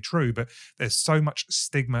necessarily true. But there's so much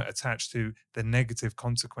stigma attached to the negative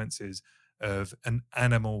consequences of an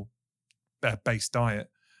animal based diet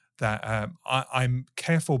that I'm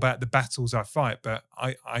careful about the battles I fight. But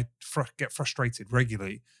I get frustrated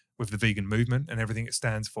regularly with the vegan movement and everything it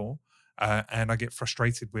stands for, and I get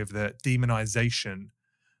frustrated with the demonization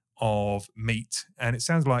of meat. And it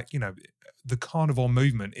sounds like, the carnivore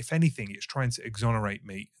movement, if anything, it's trying to exonerate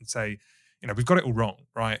meat and say, we've got it all wrong,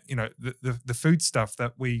 right? The food stuff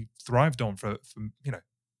that we thrived on for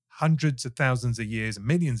hundreds of thousands of years and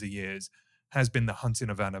millions of years has been the hunting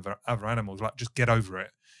of other animals. Like, just get over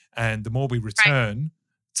it. And the more we return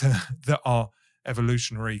to our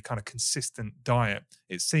evolutionary kind of consistent diet,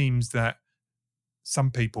 it seems that some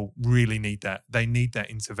people really need that. They need that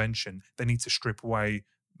intervention. They need to strip away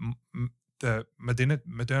the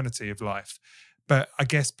modernity of life. But I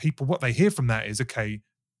guess people, what they hear from that is, okay,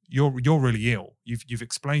 you're really ill. You've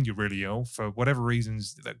explained you're really ill for whatever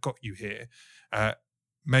reasons that got you here.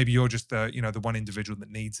 Maybe you're just the one individual that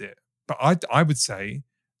needs it. But I would say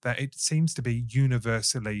that it seems to be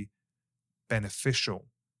universally beneficial.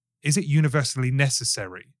 Is it universally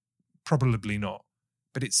necessary? Probably not.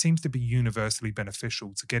 But it seems to be universally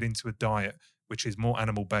beneficial to get into a diet which is more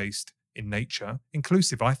animal based in nature,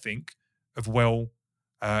 inclusive, I think, of well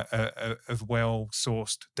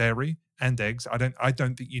sourced dairy and eggs. I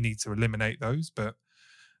don't think you need to eliminate those, but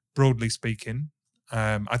broadly speaking,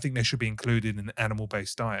 I think they should be included in an animal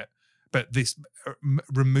based diet. But this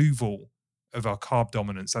removal of our carb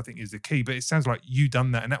dominance, I think, is the key. But it sounds like you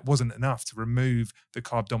done that, and that wasn't enough to remove the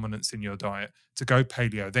carb dominance in your diet. To go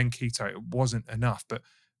paleo, then keto, it wasn't enough. But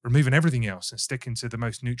removing everything else and sticking to the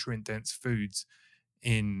most nutrient dense foods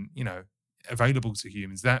available to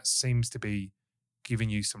humans, that seems to be giving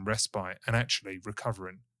you some respite and actually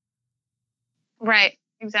recovering. Right,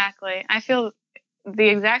 exactly. I feel the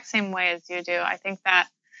exact same way as you do. I think that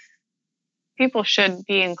people should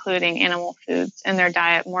be including animal foods in their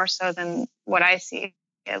diet more so than what I see,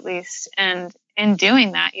 at least. And in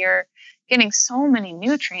doing that, you're getting so many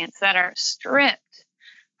nutrients that are stripped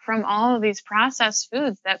from all of these processed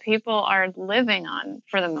foods that people are living on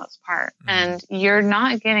for the most part. Mm. And you're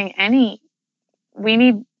not getting any. We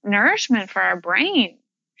need nourishment for our brain.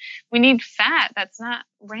 We need fat that's not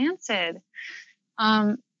rancid.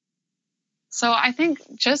 So I think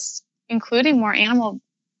just including more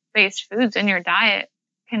animal-based foods in your diet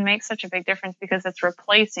can make such a big difference, because it's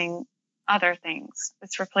replacing other things.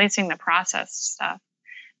 It's replacing the processed stuff.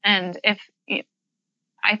 And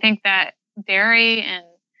I think that dairy and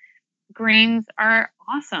greens are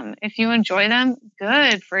awesome. If you enjoy them,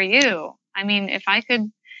 good for you. I mean, if I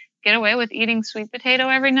could get away with eating sweet potato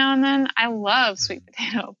every now and then, I love sweet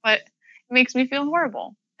potato, but it makes me feel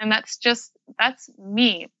horrible. And that's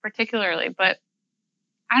me particularly, but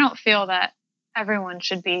I don't feel that everyone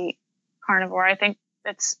should be carnivore. I think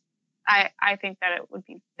I think that it would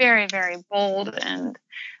be very, very bold and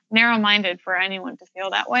narrow-minded for anyone to feel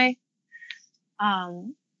that way.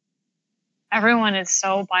 Everyone is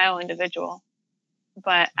so bio-individual,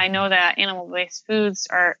 but I know that animal-based foods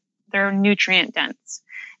they're nutrient dense.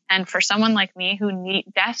 And for someone like me who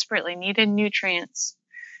desperately needed nutrients,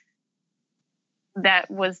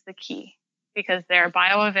 that was the key, because they're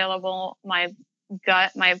bioavailable. My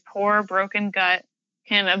gut, my poor broken gut,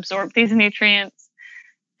 can absorb these nutrients,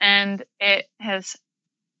 and it has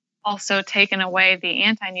also taken away the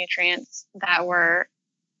anti-nutrients that were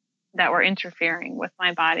interfering with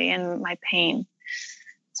my body and my pain.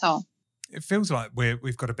 So it feels like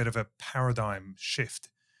we've got a bit of a paradigm shift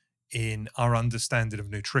in our understanding of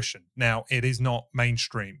nutrition. Now, it is not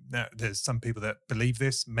mainstream. Now, there's some people that believe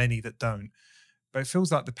this, many that don't. But it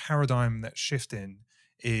feels like the paradigm that's shifting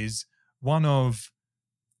is one of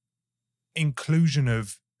inclusion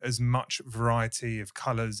of as much variety of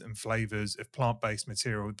colors and flavors of plant-based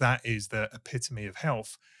material. That is the epitome of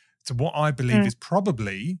health. So what I believe is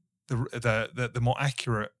probably the more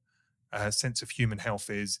accurate sense of human health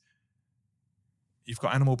is you've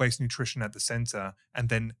got animal-based nutrition at the center, and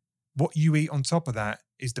then what you eat on top of that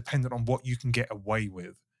is dependent on what you can get away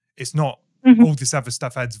with. It's not all this other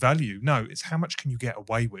stuff adds value. No, it's how much can you get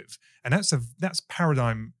away with. And that's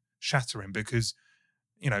paradigm shattering, because,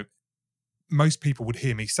 most people would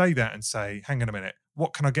hear me say that and say, hang on a minute,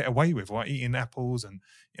 what can I get away with? Well, eating apples and,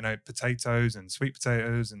 potatoes and sweet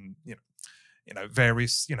potatoes and,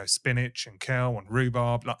 various, spinach and kale and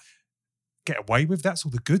rhubarb. Like, get away with? That's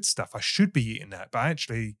all the good stuff. I should be eating that. But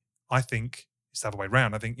actually, I think it's the other way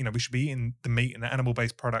around. I think, we should be eating the meat and the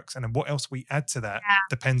animal-based products. And then what else we add to that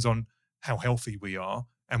depends on how healthy we are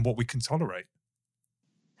and what we can tolerate.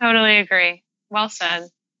 Totally agree. Well said.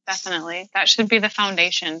 Definitely. That should be the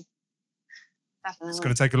foundation. Definitely. It's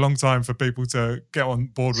going to take a long time for people to get on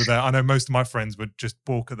board with that. I know most of my friends would just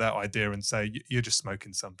balk at that idea and say, you're just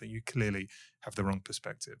smoking something. You clearly have the wrong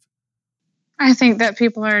perspective. I think that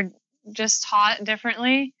people are just taught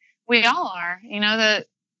differently. We all are.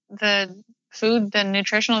 The food, the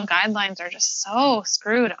nutritional guidelines are just so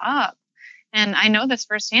screwed up. And I know this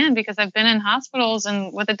firsthand because I've been in hospitals,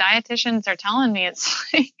 and what the dietitians are telling me,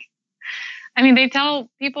 it's like, they tell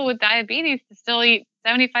people with diabetes to still eat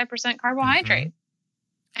 75% carbohydrate.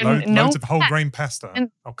 Mm-hmm. And loads of whole grain pasta.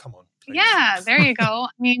 Oh, come on. Please. Yeah, there you go.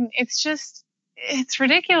 It's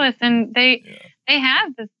ridiculous. And they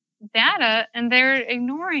have this data and they're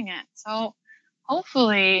ignoring it. So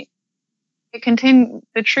hopefully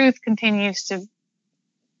the truth continues to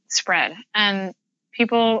spread and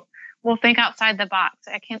people will think outside the box.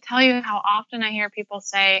 I can't tell you how often I hear people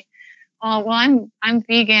say, "Oh, well, I'm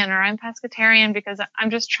vegan or I'm pescatarian because I'm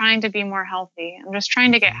just trying to be more healthy. I'm just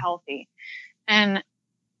trying to get healthy." And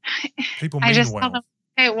people mean well. Tell them,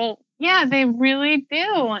 "Okay, well, yeah, they really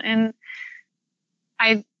do."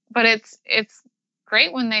 But it's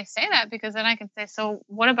great when they say that because then I can say, "So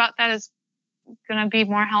what about that is going to be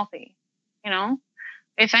more healthy?"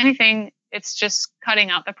 If anything, it's just cutting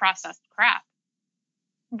out the processed crap.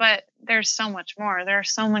 But there's so much more. There are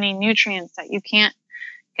so many nutrients that you can't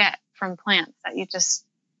get from plants that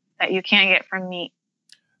you can't get from meat.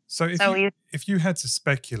 So if you had to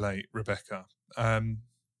speculate, Rebecca,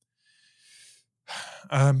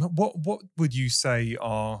 what would you say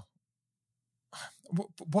are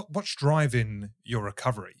what's driving your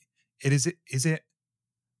recovery? Is it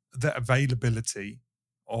the availability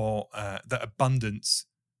or the abundance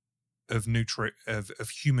of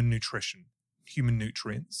human nutrition, human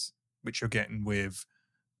nutrients, which you're getting with,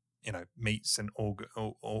 meats and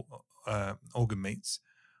organ meats,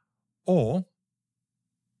 or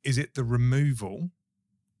is it the removal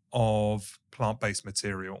of plant-based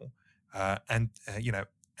material and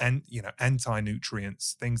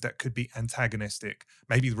anti-nutrients, things that could be antagonistic?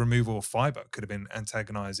 Maybe the removal of fiber could have been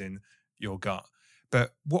antagonizing your gut.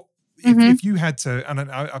 But what if you had to, and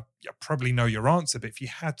I probably know your answer, but if you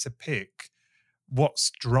had to pick what's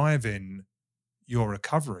driving your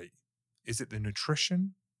recovery, is it the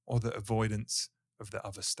nutrition or the avoidance of the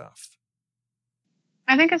other stuff?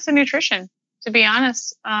 I think it's the nutrition, to be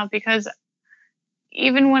honest, because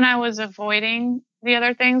even when I was avoiding the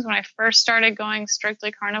other things, when I first started going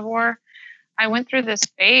strictly carnivore, I went through this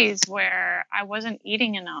phase where I wasn't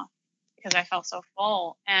eating enough because I felt so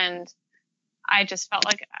full. And I just felt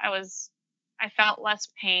like I felt less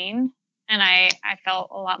pain and I felt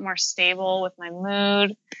a lot more stable with my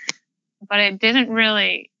mood, but it didn't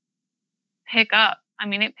really pick up.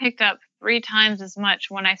 It picked up 3 times as much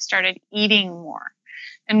when I started eating more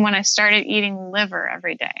and when I started eating liver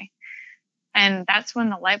every day. And that's when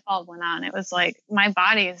the light bulb went on. It was like my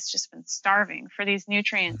body has just been starving for these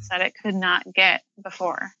nutrients that it could not get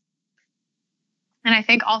before. And I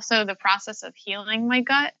think also the process of healing my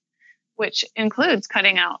gut, which includes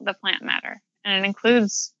cutting out the plant matter and it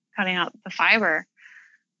includes cutting out the fiber.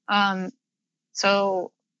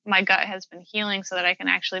 So my gut has been healing so that I can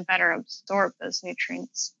actually better absorb those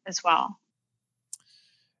nutrients as well.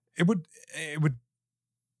 It would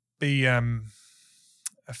be a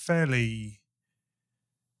fairly,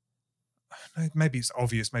 maybe it's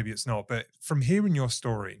obvious, maybe it's not, but from hearing your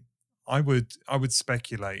story, I would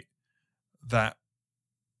speculate that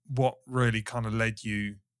what really kind of led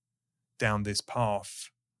you down this path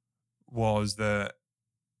was the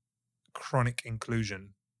chronic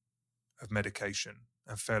inclusion of medication,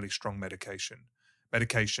 and fairly strong medication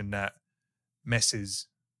that messes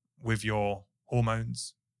with your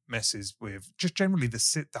hormones, messes with just generally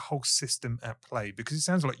the whole system at play. Because it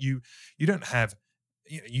sounds like you don't have,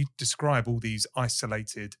 you describe all these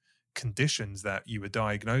isolated conditions that you were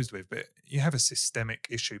diagnosed with, but you have a systemic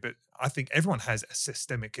issue. But I think everyone has a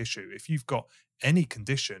systemic issue. If you've got any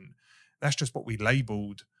condition, that's just what we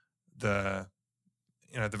labeled the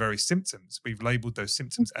very symptoms. We've labeled those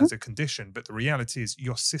symptoms as a condition, but the reality is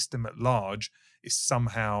your system at large is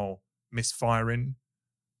somehow misfiring,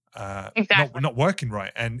 Exactly. not working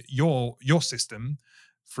right. And your system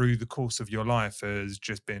through the course of your life has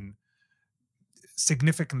just been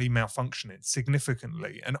significantly malfunctioning,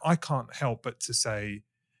 significantly. And I can't help but to say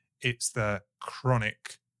it's the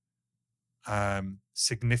chronic,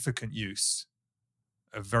 significant use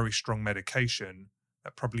of very strong medication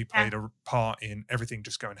that probably played a part in everything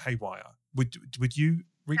just going haywire. Would you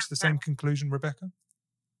reach the same conclusion, Rebecca?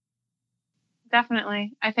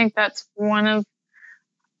 Definitely. I think that's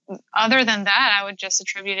other than that, I would just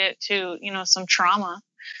attribute it to, some trauma.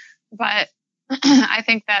 But I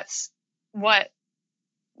think that's what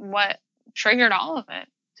triggered all of it.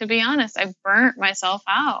 To be honest, I burnt myself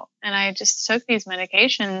out, and I just took these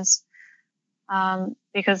medications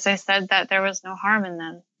because they said that there was no harm in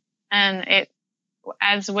them. And it,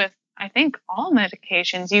 as with, I think, all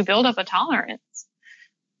medications, you build up a tolerance.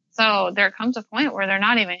 So there comes a point where they're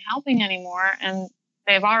not even helping anymore, and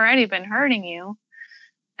they've already been hurting you.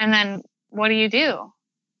 And then what do?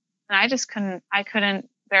 And I couldn't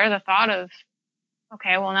bear the thought of,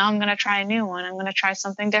 okay, well, now I'm going to try a new one. I'm going to try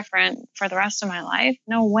something different for the rest of my life.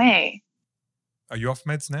 No way. Are you off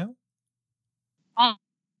meds now?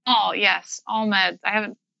 Yes, all meds. I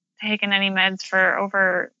haven't taken any meds for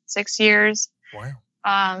over 6 years.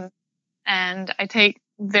 Wow. And I take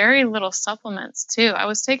very little supplements too. I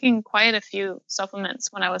was taking quite a few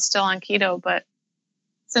supplements when I was still on keto, but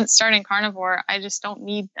since starting carnivore, I just don't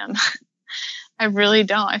need them. I really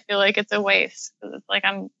don't. I feel like it's a waste. It's like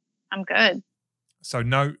I'm good. So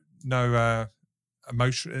no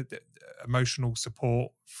emotional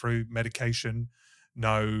support through medication.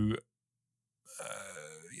 No,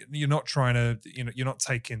 you're not trying to. You're not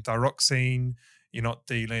taking thyroxine. You're not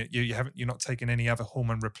dealing. You're not taking any other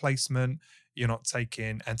hormone replacement. You're not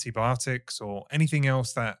taking antibiotics or anything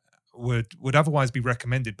else that would otherwise be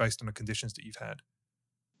recommended based on the conditions that you've had.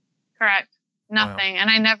 Correct. Nothing. Wow. And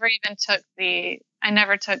I never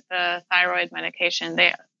took the thyroid medication.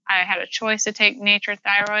 I had a choice to take Nature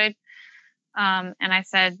Thyroid. And I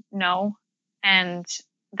said no. And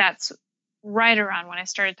that's right around when I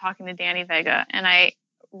started talking to Danny Vega, and I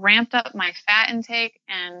ramped up my fat intake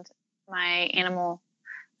and my animal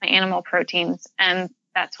proteins. And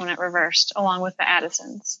that's when it reversed, along with the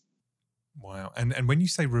Addisons. Wow. And when you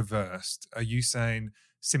say reversed, are you saying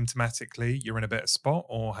symptomatically you're in a better spot,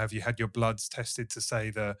 or have you had your bloods tested to say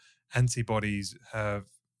the antibodies are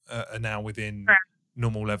now within Correct.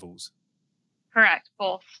 Normal levels? Correct.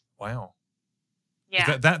 Both. Wow.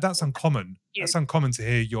 Yeah. That's uncommon. That's uncommon to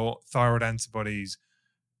hear your thyroid antibodies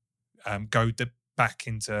go back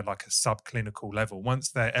into like a subclinical level. Once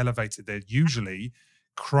they're elevated, they're usually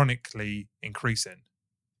chronically increasing.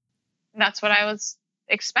 That's what I was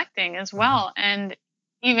expecting as well. And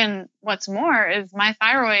even what's more is my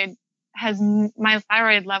thyroid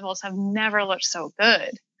levels have never looked so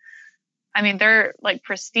good. I mean, they're like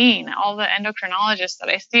pristine. All the endocrinologists that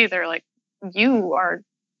I see, they're like, you're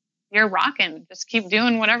rocking. Just keep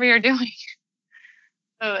doing whatever you're doing.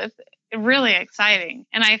 So it's really exciting.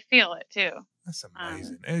 And I feel it too. That's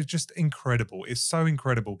amazing. It's just incredible. It's so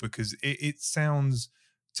incredible because it sounds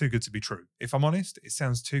too good to be true. If I'm honest, it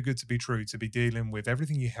sounds too good to be true to be dealing with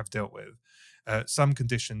everything you have dealt with. Some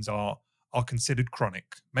conditions are considered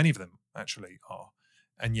chronic. Many of them actually are.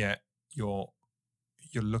 And yet you're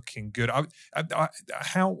looking good.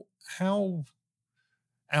 How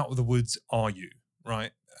out of the woods are you,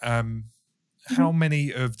 right? How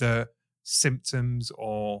many of the symptoms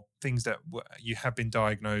or things that you have been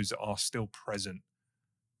diagnosed are still present?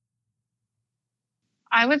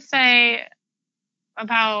 I would say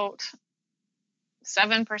about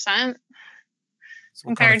 7%. So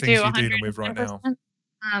what kind of things are you dealing with right now?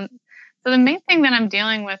 So the main thing that I'm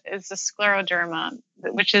dealing with is the scleroderma,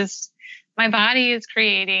 which is my body is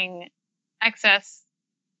creating excess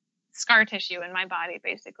scar tissue in my body,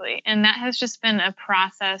 basically. And that has just been a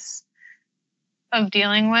process of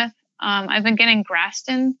dealing with. I've been getting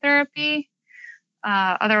Graston therapy,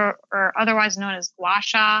 otherwise known as gua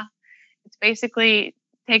sha. It's basically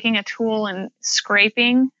taking a tool and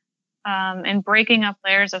scraping and breaking up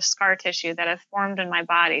layers of scar tissue that have formed in my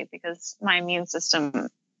body because my immune system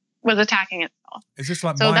was attacking itself. Is this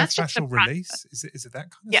like myofascial release? Is it that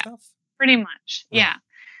kind of stuff? Yeah, pretty much. Right. Yeah.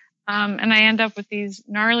 And I end up with these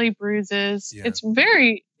gnarly bruises. Yeah. It's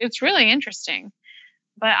really interesting.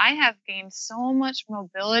 But I have gained so much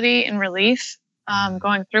mobility and relief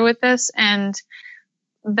going through with this. And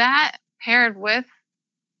that paired with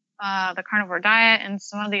the carnivore diet and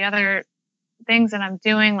some of the other things that I'm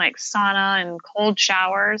doing, like sauna and cold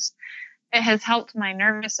showers, it has helped my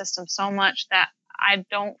nervous system so much that I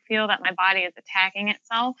don't feel that my body is attacking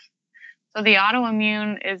itself. So the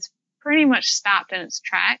autoimmune is pretty much stopped in its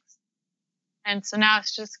tracks. And so now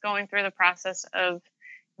it's just going through the process of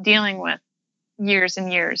dealing with years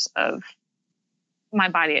and years of my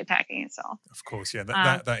body attacking itself. Of course, yeah.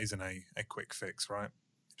 That isn't a quick fix, right?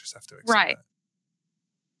 You just have to accept that.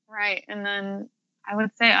 Right. And then I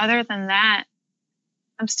would say other than that,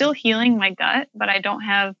 I'm still healing my gut, but I don't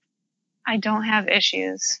have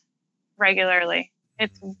issues regularly.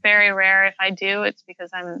 It's very rare. If I do, it's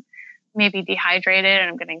because I'm maybe dehydrated and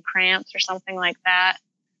I'm getting cramps or something like that.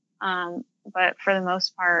 But for the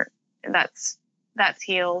most part, that's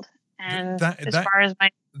healed. And as that far as my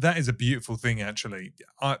that is a beautiful thing, actually.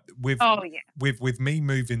 oh yeah, With me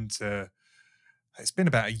moving to, it's been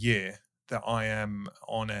about a year that I am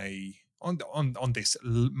on this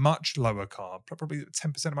much lower carb. Probably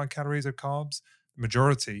 10% of my calories are carbs.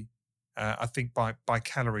 Majority, I think by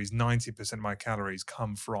calories, 90% of my calories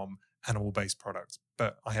come from animal-based products.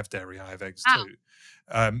 But I have dairy, I have eggs wow.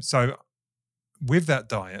 too. So with that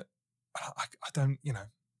diet, I don't,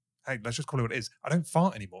 hey, let's just call it what it is. I don't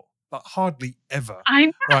fart anymore, like hardly ever. I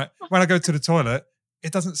know. Right? When I go to the toilet,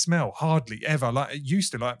 it doesn't smell hardly ever like it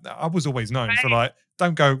used to. Like I was always known for like,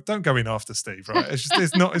 don't go in after Steve. Right?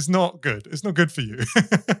 It's not good. It's not good for you.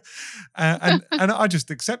 and I just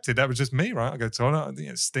accepted that was just me. Right? I go to the toilet,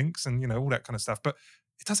 it stinks and all that kind of stuff. But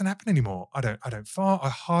it doesn't happen anymore. I don't fart. I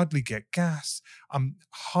hardly get gas. I'm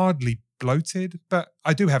hardly bloated, but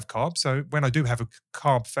I do have carbs. So when I do have a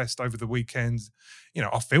carb fest over the weekends,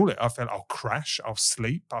 I'll feel it. I'll crash. I'll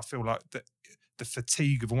sleep. I feel like the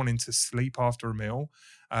fatigue of wanting to sleep after a meal.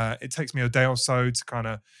 It takes me a day or so to kind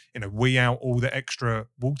of, wee out all the extra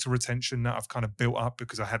water retention that I've kind of built up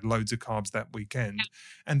because I had loads of carbs that weekend.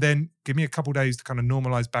 And then give me a couple of days to kind of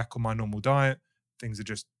normalize back on my normal diet. Things are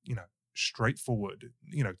just, straightforward.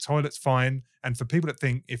 Toilet's fine. And for people that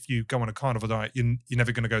think if you go on a carnivore diet, you're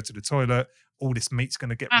never going to go to the toilet, all this meat's going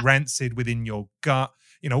to get rancid within your gut,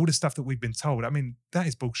 all the stuff that we've been told. I mean, that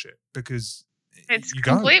is bullshit because it's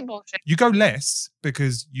complete bullshit. You go less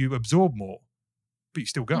because you absorb more, but you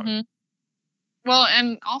still go. Mm-hmm. Well,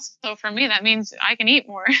 and also for me, that means I can eat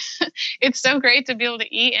more. It's so great to be able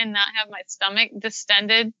to eat and not have my stomach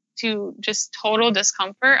distended to just total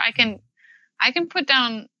discomfort. I can put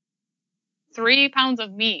down 3 pounds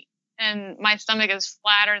of meat and my stomach is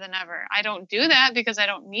flatter than ever. I don't do that because I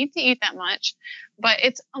don't need to eat that much, but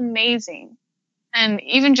it's amazing. And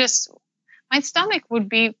even just my stomach would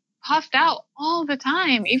be puffed out all the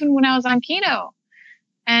time, even when I was on keto.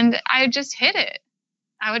 And I just hit it.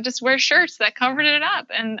 I would just wear shirts that covered it up.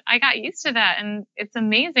 And I got used to that. And it's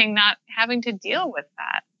amazing not having to deal with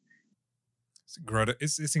that.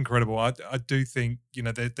 It's incredible. I do think,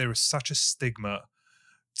 there is such a stigma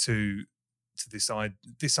to this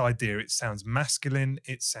idea. It sounds masculine.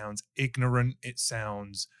 It sounds ignorant. It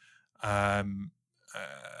sounds,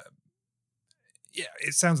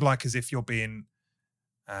 it sounds like as if you're being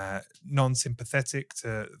non-sympathetic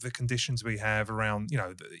to the conditions we have around,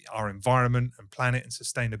 our environment and planet and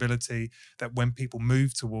sustainability, that when people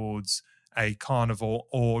move towards a carnivore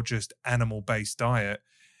or just animal-based diet,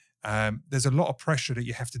 there's a lot of pressure that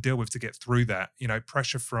you have to deal with to get through that.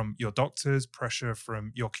 Pressure from your doctors, pressure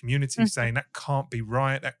from your community saying that can't be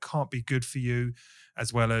right, that can't be good for you,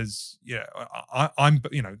 as well as, I'm,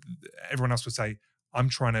 everyone else would say, I'm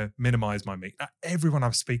trying to minimize my meat. Everyone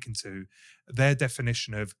I'm speaking to, their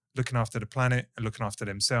definition of looking after the planet and looking after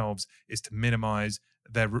themselves is to minimize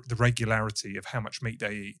the regularity of how much meat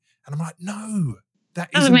they eat. And I'm like, no, that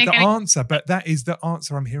isn't the answer, but that is the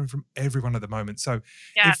answer I'm hearing from everyone at the moment. So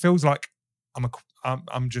it feels like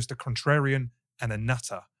I'm just a contrarian and a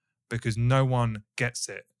nutter because no one gets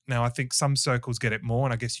it. Now, I think some circles get it more,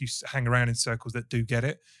 and I guess you hang around in circles that do get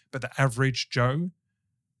it, but the average Joe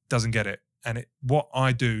doesn't get it. And what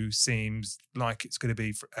I do seems like it's going to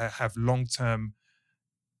be have long-term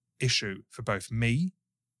issue for both me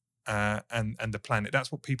and the planet.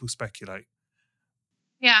 That's what people speculate.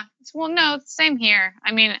 Yeah. Well, no, it's the same here.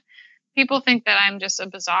 I mean, people think that I'm just a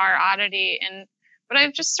bizarre oddity, but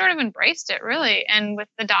I've just sort of embraced it, really. And with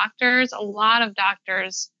the doctors, a lot of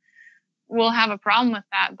doctors will have a problem with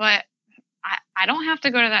that, but I don't have to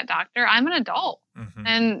go to that doctor. I'm an adult. Mm-hmm.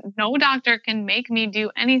 And no doctor can make me do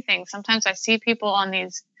anything. Sometimes I see people on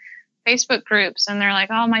these Facebook groups and they're like,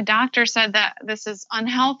 oh, my doctor said that this is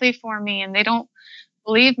unhealthy for me and they don't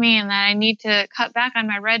believe me and that I need to cut back on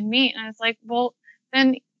my red meat. And it's like, well,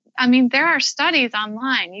 then, I mean, there are studies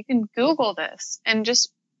online. You can Google this and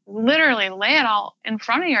just literally lay it all in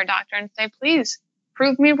front of your doctor and say, please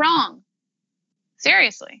prove me wrong.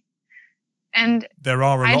 Seriously. And there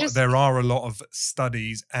are a lot of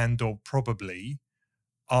studies and or probably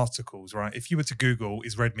articles, right? If you were to Google,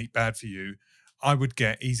 is red meat bad for you? I'd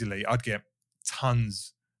get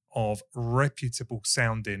tons of reputable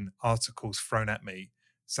sounding articles thrown at me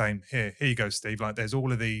saying, here you go, Steve. Like there's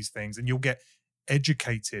all of these things, and you'll get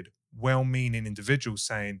educated, well-meaning individuals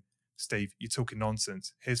saying, Steve, you're talking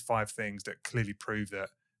nonsense. Here's 5 things that clearly prove that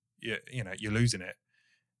you're losing it.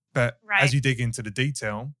 But as you dig into the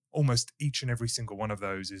detail, almost each and every single one of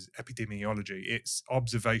those is epidemiology. It's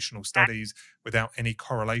observational studies without any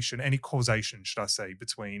correlation, any causation, should I say,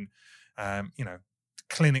 between,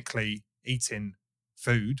 clinically eating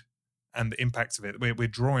food and the impacts of it. We're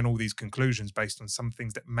drawing all these conclusions based on some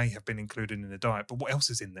things that may have been included in the diet, but what else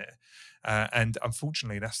is in there? And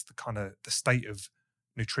unfortunately, that's the state of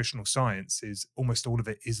nutritional science, is almost all of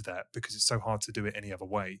it is that, because it's so hard to do it any other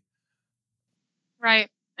way. Right.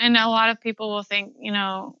 And a lot of people will think,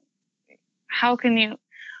 how can you,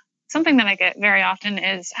 something that I get very often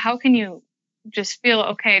is, how can you just feel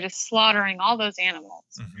okay just slaughtering all those animals?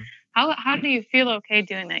 Mm-hmm. How do you feel okay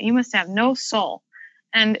doing that? You must have no soul.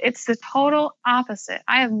 And it's the total opposite.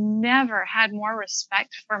 I have never had more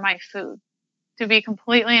respect for my food, to be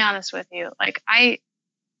completely honest with you. Like I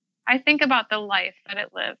think about the life that it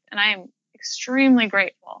lived, and I am extremely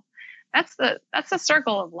grateful. That's the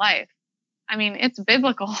circle of life. I mean, it's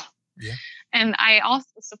biblical. Yeah. And I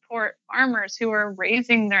also support farmers who are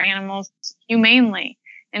raising their animals humanely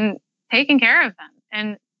and taking care of them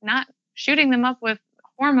and not shooting them up with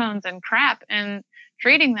hormones and crap and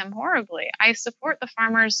treating them horribly. I support the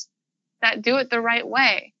farmers that do it the right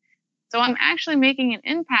way. So I'm actually making an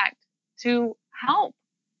impact to help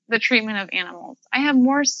the treatment of animals. I have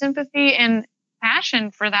more sympathy and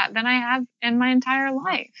passion for that than I have in my entire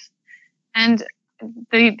life. And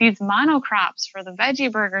these monocrops for the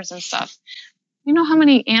veggie burgers and stuff, you know how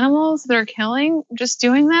many animals they're killing just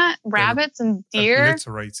doing that? Rabbits and deer.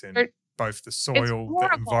 Obliterating both the soil, the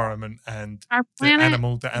environment, and our the planet.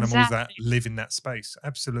 animals Exactly. that live in that space.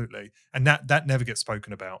 Absolutely. And that never gets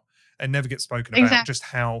spoken about. And never gets spoken Exactly. about just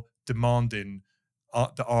how demanding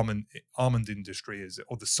the almond industry is,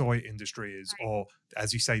 or the soy industry is, Right. or,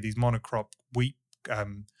 as you say, these monocrop wheat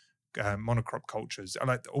monocrop cultures. I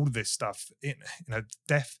like all of this stuff.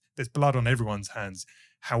 Death, there's blood on everyone's hands.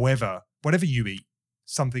 However, whatever you eat,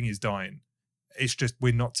 something is dying. It's just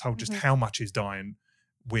we're not told just how much is dying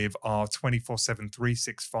with our 24/7,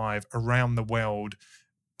 365 around the world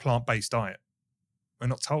plant-based diet. We're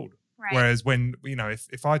not told. Right. Whereas when,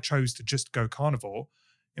 if I chose to just go carnivore,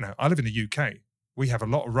 I live in the UK. We have a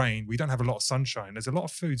lot of rain. We don't have a lot of sunshine. There's a lot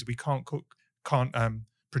of foods we can't cook, can't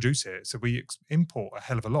produce here. So we import a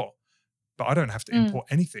hell of a lot. But I don't have to import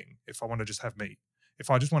anything if I want to just have meat. If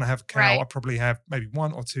I just want to have a cow, Right. I probably have maybe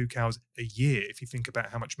 1 or 2 cows a year. If you think about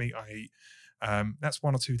how much meat I eat, that's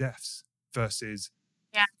 1 or 2 deaths versus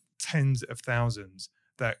tens of thousands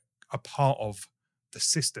that are part of the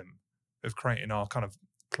system of creating our kind of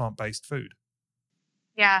plant-based food.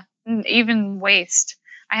 Yeah, even waste.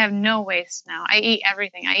 I have no waste now. I eat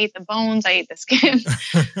everything. I eat the bones. I eat the skin.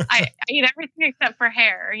 I eat everything except for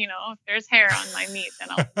hair. If there's hair on my meat, then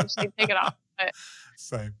I'll usually take it off. But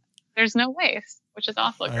Same. There's no waste, which is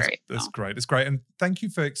also great. That's great. It's great. And thank you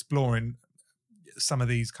for exploring some of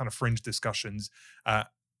these kind of fringe discussions.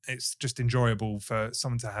 It's just enjoyable for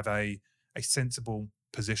someone to have a sensible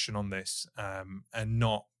position on this, and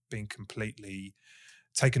not being completely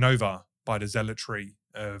taken over by the zealotry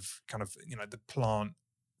of kind of, the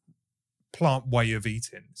plant way of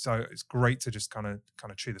eating. So it's great to just kind of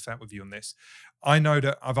chew the fat with you on this. I know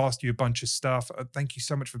that I've asked you a bunch of stuff. Thank you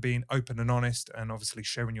so much for being open and honest, and obviously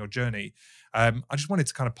sharing your journey. I just wanted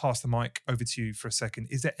to kind of pass the mic over to you for a second.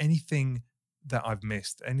 Is there anything that I've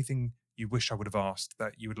missed? Anything you wish I would have asked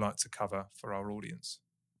that you would like to cover for our audience?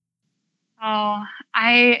 Oh,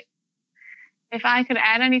 if I could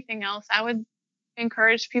add anything else, I would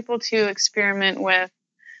encourage people to experiment with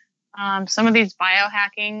some of these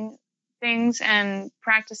biohacking things and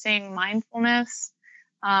practicing mindfulness,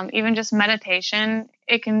 even just meditation.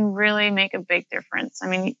 It can really make a big difference. I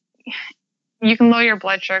mean, you can lower your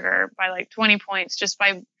blood sugar by like 20 points just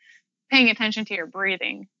by paying attention to your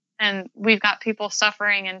breathing. And we've got people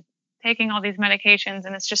suffering and taking all these medications,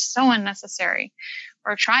 and it's just so unnecessary.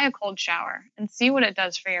 Or try a cold shower and see what it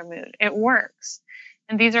does for your mood. It works.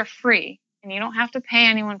 And these are free, and you don't have to pay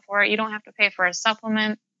anyone for it. You don't have to pay for a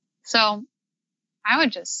supplement. So I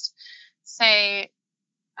would just say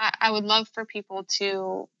I would love for people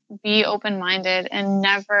to be open-minded and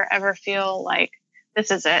never, ever feel like this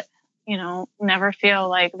is it. Never feel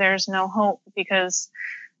like there's no hope, because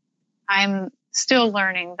I'm still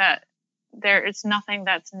learning that there is nothing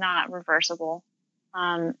that's not reversible.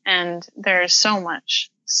 And there's so much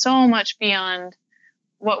beyond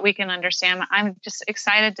what we can understand. I'm just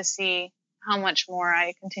excited to see how much more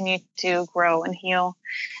I continue to grow and heal.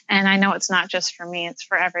 And I know it's not just for me, it's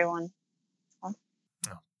for everyone. Oh,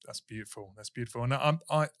 that's beautiful. That's beautiful. And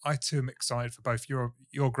I too am excited for both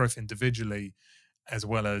your growth individually, as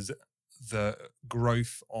well as the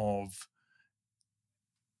growth of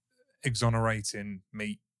exonerating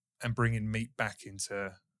meat and bringing meat back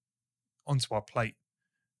onto our plate,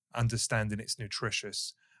 understanding it's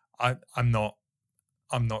nutritious. I'm not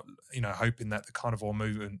hoping that the carnivore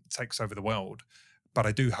movement takes over the world, but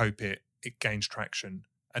I do hope it gains traction,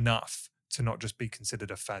 enough to not just be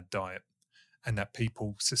considered a fad diet, and that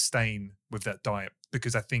people sustain with that diet.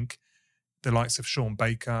 Because I think the likes of Sean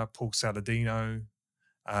Baker, Paul Saladino,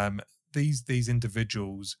 these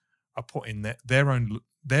individuals are putting their own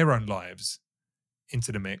lives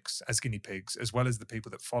into the mix as guinea pigs, as well as the people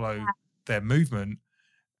that follow their movement.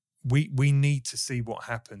 We need to see what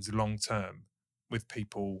happens long term with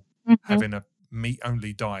people having a meat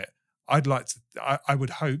only diet. I would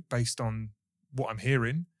hope, based on what I'm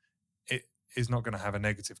hearing, it is not going to have a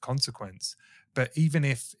negative consequence. But even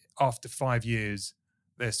if after 5 years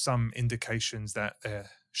there's some indications that there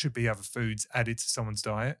should be other foods added to someone's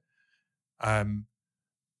diet,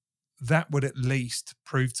 that would at least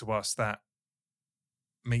prove to us that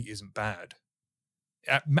meat isn't bad.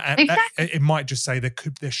 Exactly. It might just say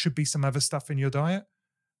there should be some other stuff in your diet,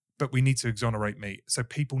 but we need to exonerate meat. So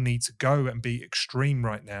people need to go and be extreme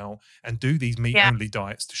right now and do these meat only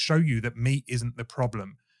diets to show you that meat isn't the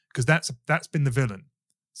problem, because that's been the villain.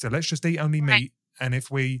 So let's just eat only meat, and if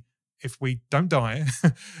we don't die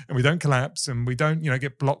and we don't collapse and we don't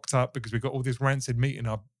get blocked up because we've got all this rancid meat in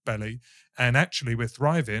our belly, and actually we're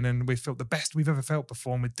thriving and we feel the best we've ever felt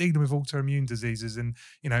before, and we're dealing with autoimmune diseases, and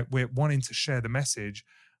we're wanting to share the message,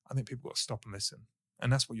 I think people got to stop and listen.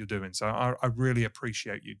 And that's what you're doing. So I really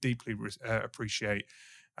appreciate you, deeply appreciate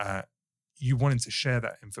you wanting to share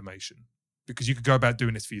that information, because you could go about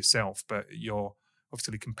doing this for yourself, but you're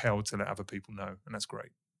obviously compelled to let other people know, and that's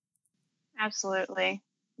great. Absolutely.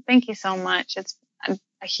 Thank you so much. It's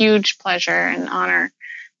a huge pleasure and honor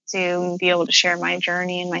to be able to share my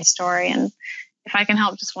journey and my story. And if I can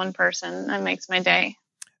help just one person, that makes my day.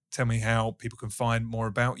 Tell me how people can find more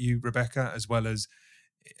about you, Rebecca, as well as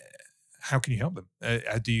how can you help them?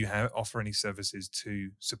 Do you offer any services to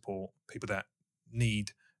support people that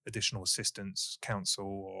need additional assistance, counsel,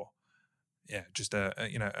 or just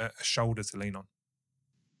a shoulder to lean on?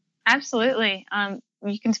 Absolutely.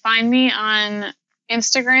 You can find me on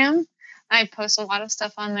Instagram. I post a lot of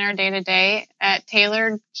stuff on there day to day at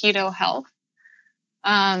Tailored Keto Health,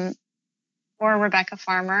 or Rebecca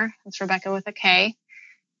Farmer. It's Rebecca with a K.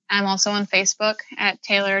 I'm also on Facebook at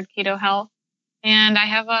Tailored Keto Health, and I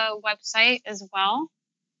have a website as well.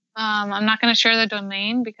 I'm not going to share the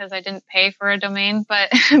domain because I didn't pay for a domain, but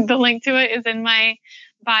the link to it is in my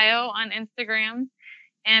bio on Instagram.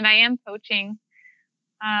 And I am coaching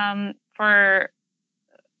for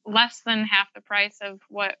less than half the price of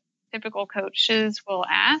what typical coaches will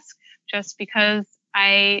ask, just because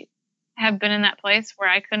I have been in that place where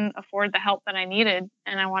I couldn't afford the help that I needed,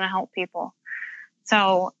 and I want to help people.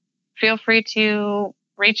 So feel free to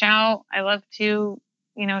reach out. I love to,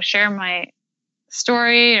 share my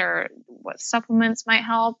story or what supplements might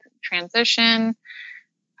help transition.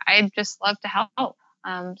 I just love to help.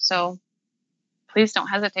 So please don't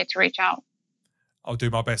hesitate to reach out. I'll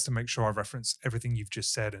do my best to make sure I reference everything you've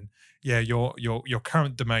just said. And your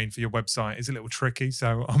current domain for your website is a little tricky,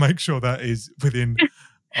 so I'll make sure that is within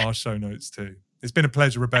our show notes too. It's been a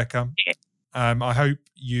pleasure, Rebecca. I hope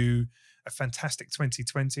you a fantastic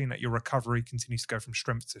 2020 and that your recovery continues to go from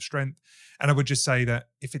strength to strength. And I would just say that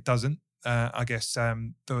if it doesn't, I guess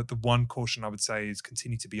the one caution I would say is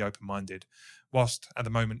continue to be open-minded. Whilst at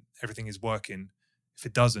the moment everything is working, if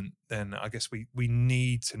it doesn't, then I guess we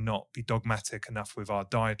need to not be dogmatic enough with our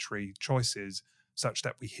dietary choices such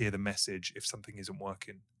that we hear the message if something isn't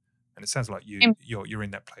working. And it sounds like you're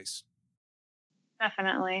in that place.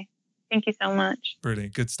 Definitely. Thank you so much.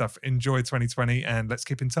 Brilliant. Good stuff. Enjoy 2020 and let's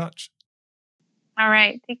keep in touch. All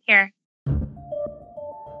right. Take care.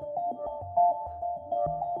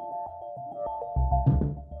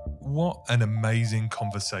 What an amazing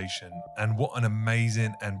conversation, and what an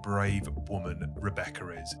amazing and brave woman Rebecca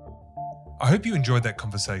is. I hope you enjoyed that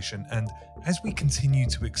conversation, and as we continue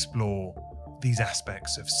to explore these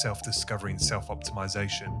aspects of self-discovery and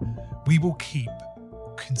self-optimization, we will keep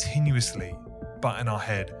continuously butting our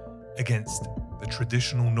head against the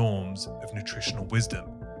traditional norms of nutritional wisdom.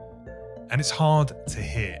 And it's hard to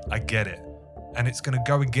hear, I get it. And it's going to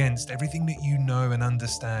go against everything that you know and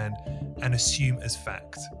understand and assume as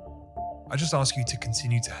fact. I just ask you to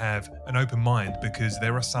continue to have an open mind, because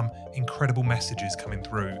there are some incredible messages coming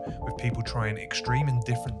through with people trying extreme and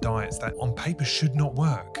different diets that on paper should not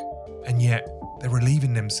work, and yet they're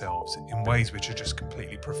relieving themselves in ways which are just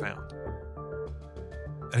completely profound.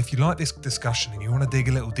 And if you like this discussion and you want to dig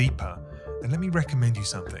a little deeper, then let me recommend you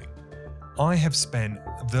something. I have spent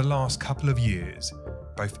the last couple of years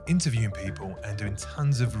both interviewing people and doing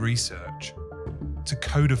tons of research to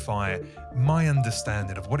codify my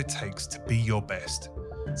understanding of what it takes to be your best,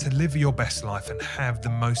 to live your best life and have the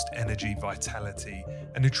most energy, vitality.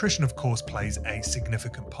 And nutrition, of course, plays a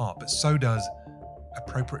significant part, but so does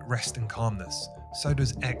appropriate rest and calmness. So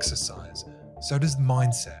does exercise. So does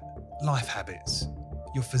mindset, life habits,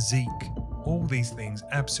 your physique. All these things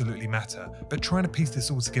absolutely matter, but trying to piece this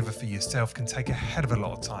all together for yourself can take a hell of a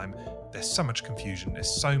lot of time. There's so much confusion, there's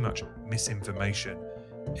so much misinformation.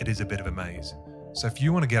 It is a bit of a maze. So if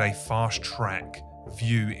you want to get a fast track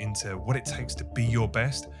view into what it takes to be your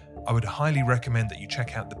best, I would highly recommend that you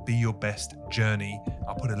check out the Be Your Best journey.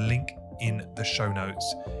 I'll put a link in the show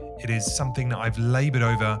notes. It is something that I've labored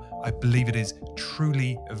over. I believe it is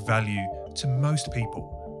truly of value to most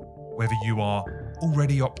people, whether you are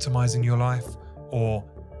already optimizing your life or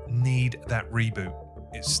need that reboot.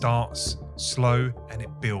 It starts slow and it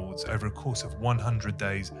builds over a course of 100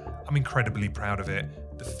 days. I'm incredibly proud of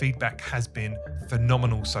it. The feedback has been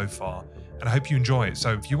phenomenal so far, and I hope you enjoy it.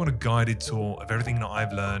 So if you want a guided tour of everything that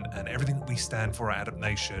I've learned and everything that we stand for at Adapt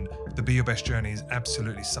Nation, the Be Your Best journey is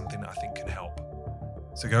absolutely something that I think can help.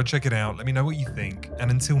 So go check it out. Let me know what you think.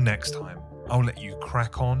 And until next time, I'll let you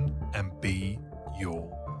crack on and be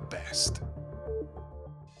your best.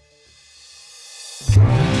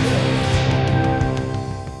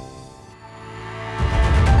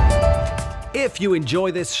 If you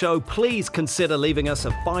enjoy this show, please consider leaving us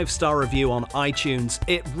a 5-star review on iTunes.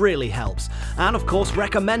 It really helps. And of course,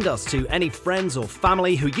 recommend us to any friends or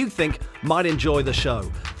family who you think might enjoy the show.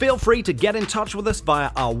 Feel free to get in touch with us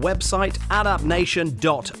via our website,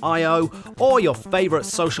 adaptnation.io, or your favorite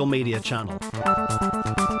social media channel.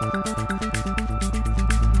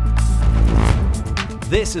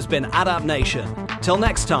 This has been Adapt Nation. Till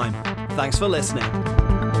next time, thanks for listening.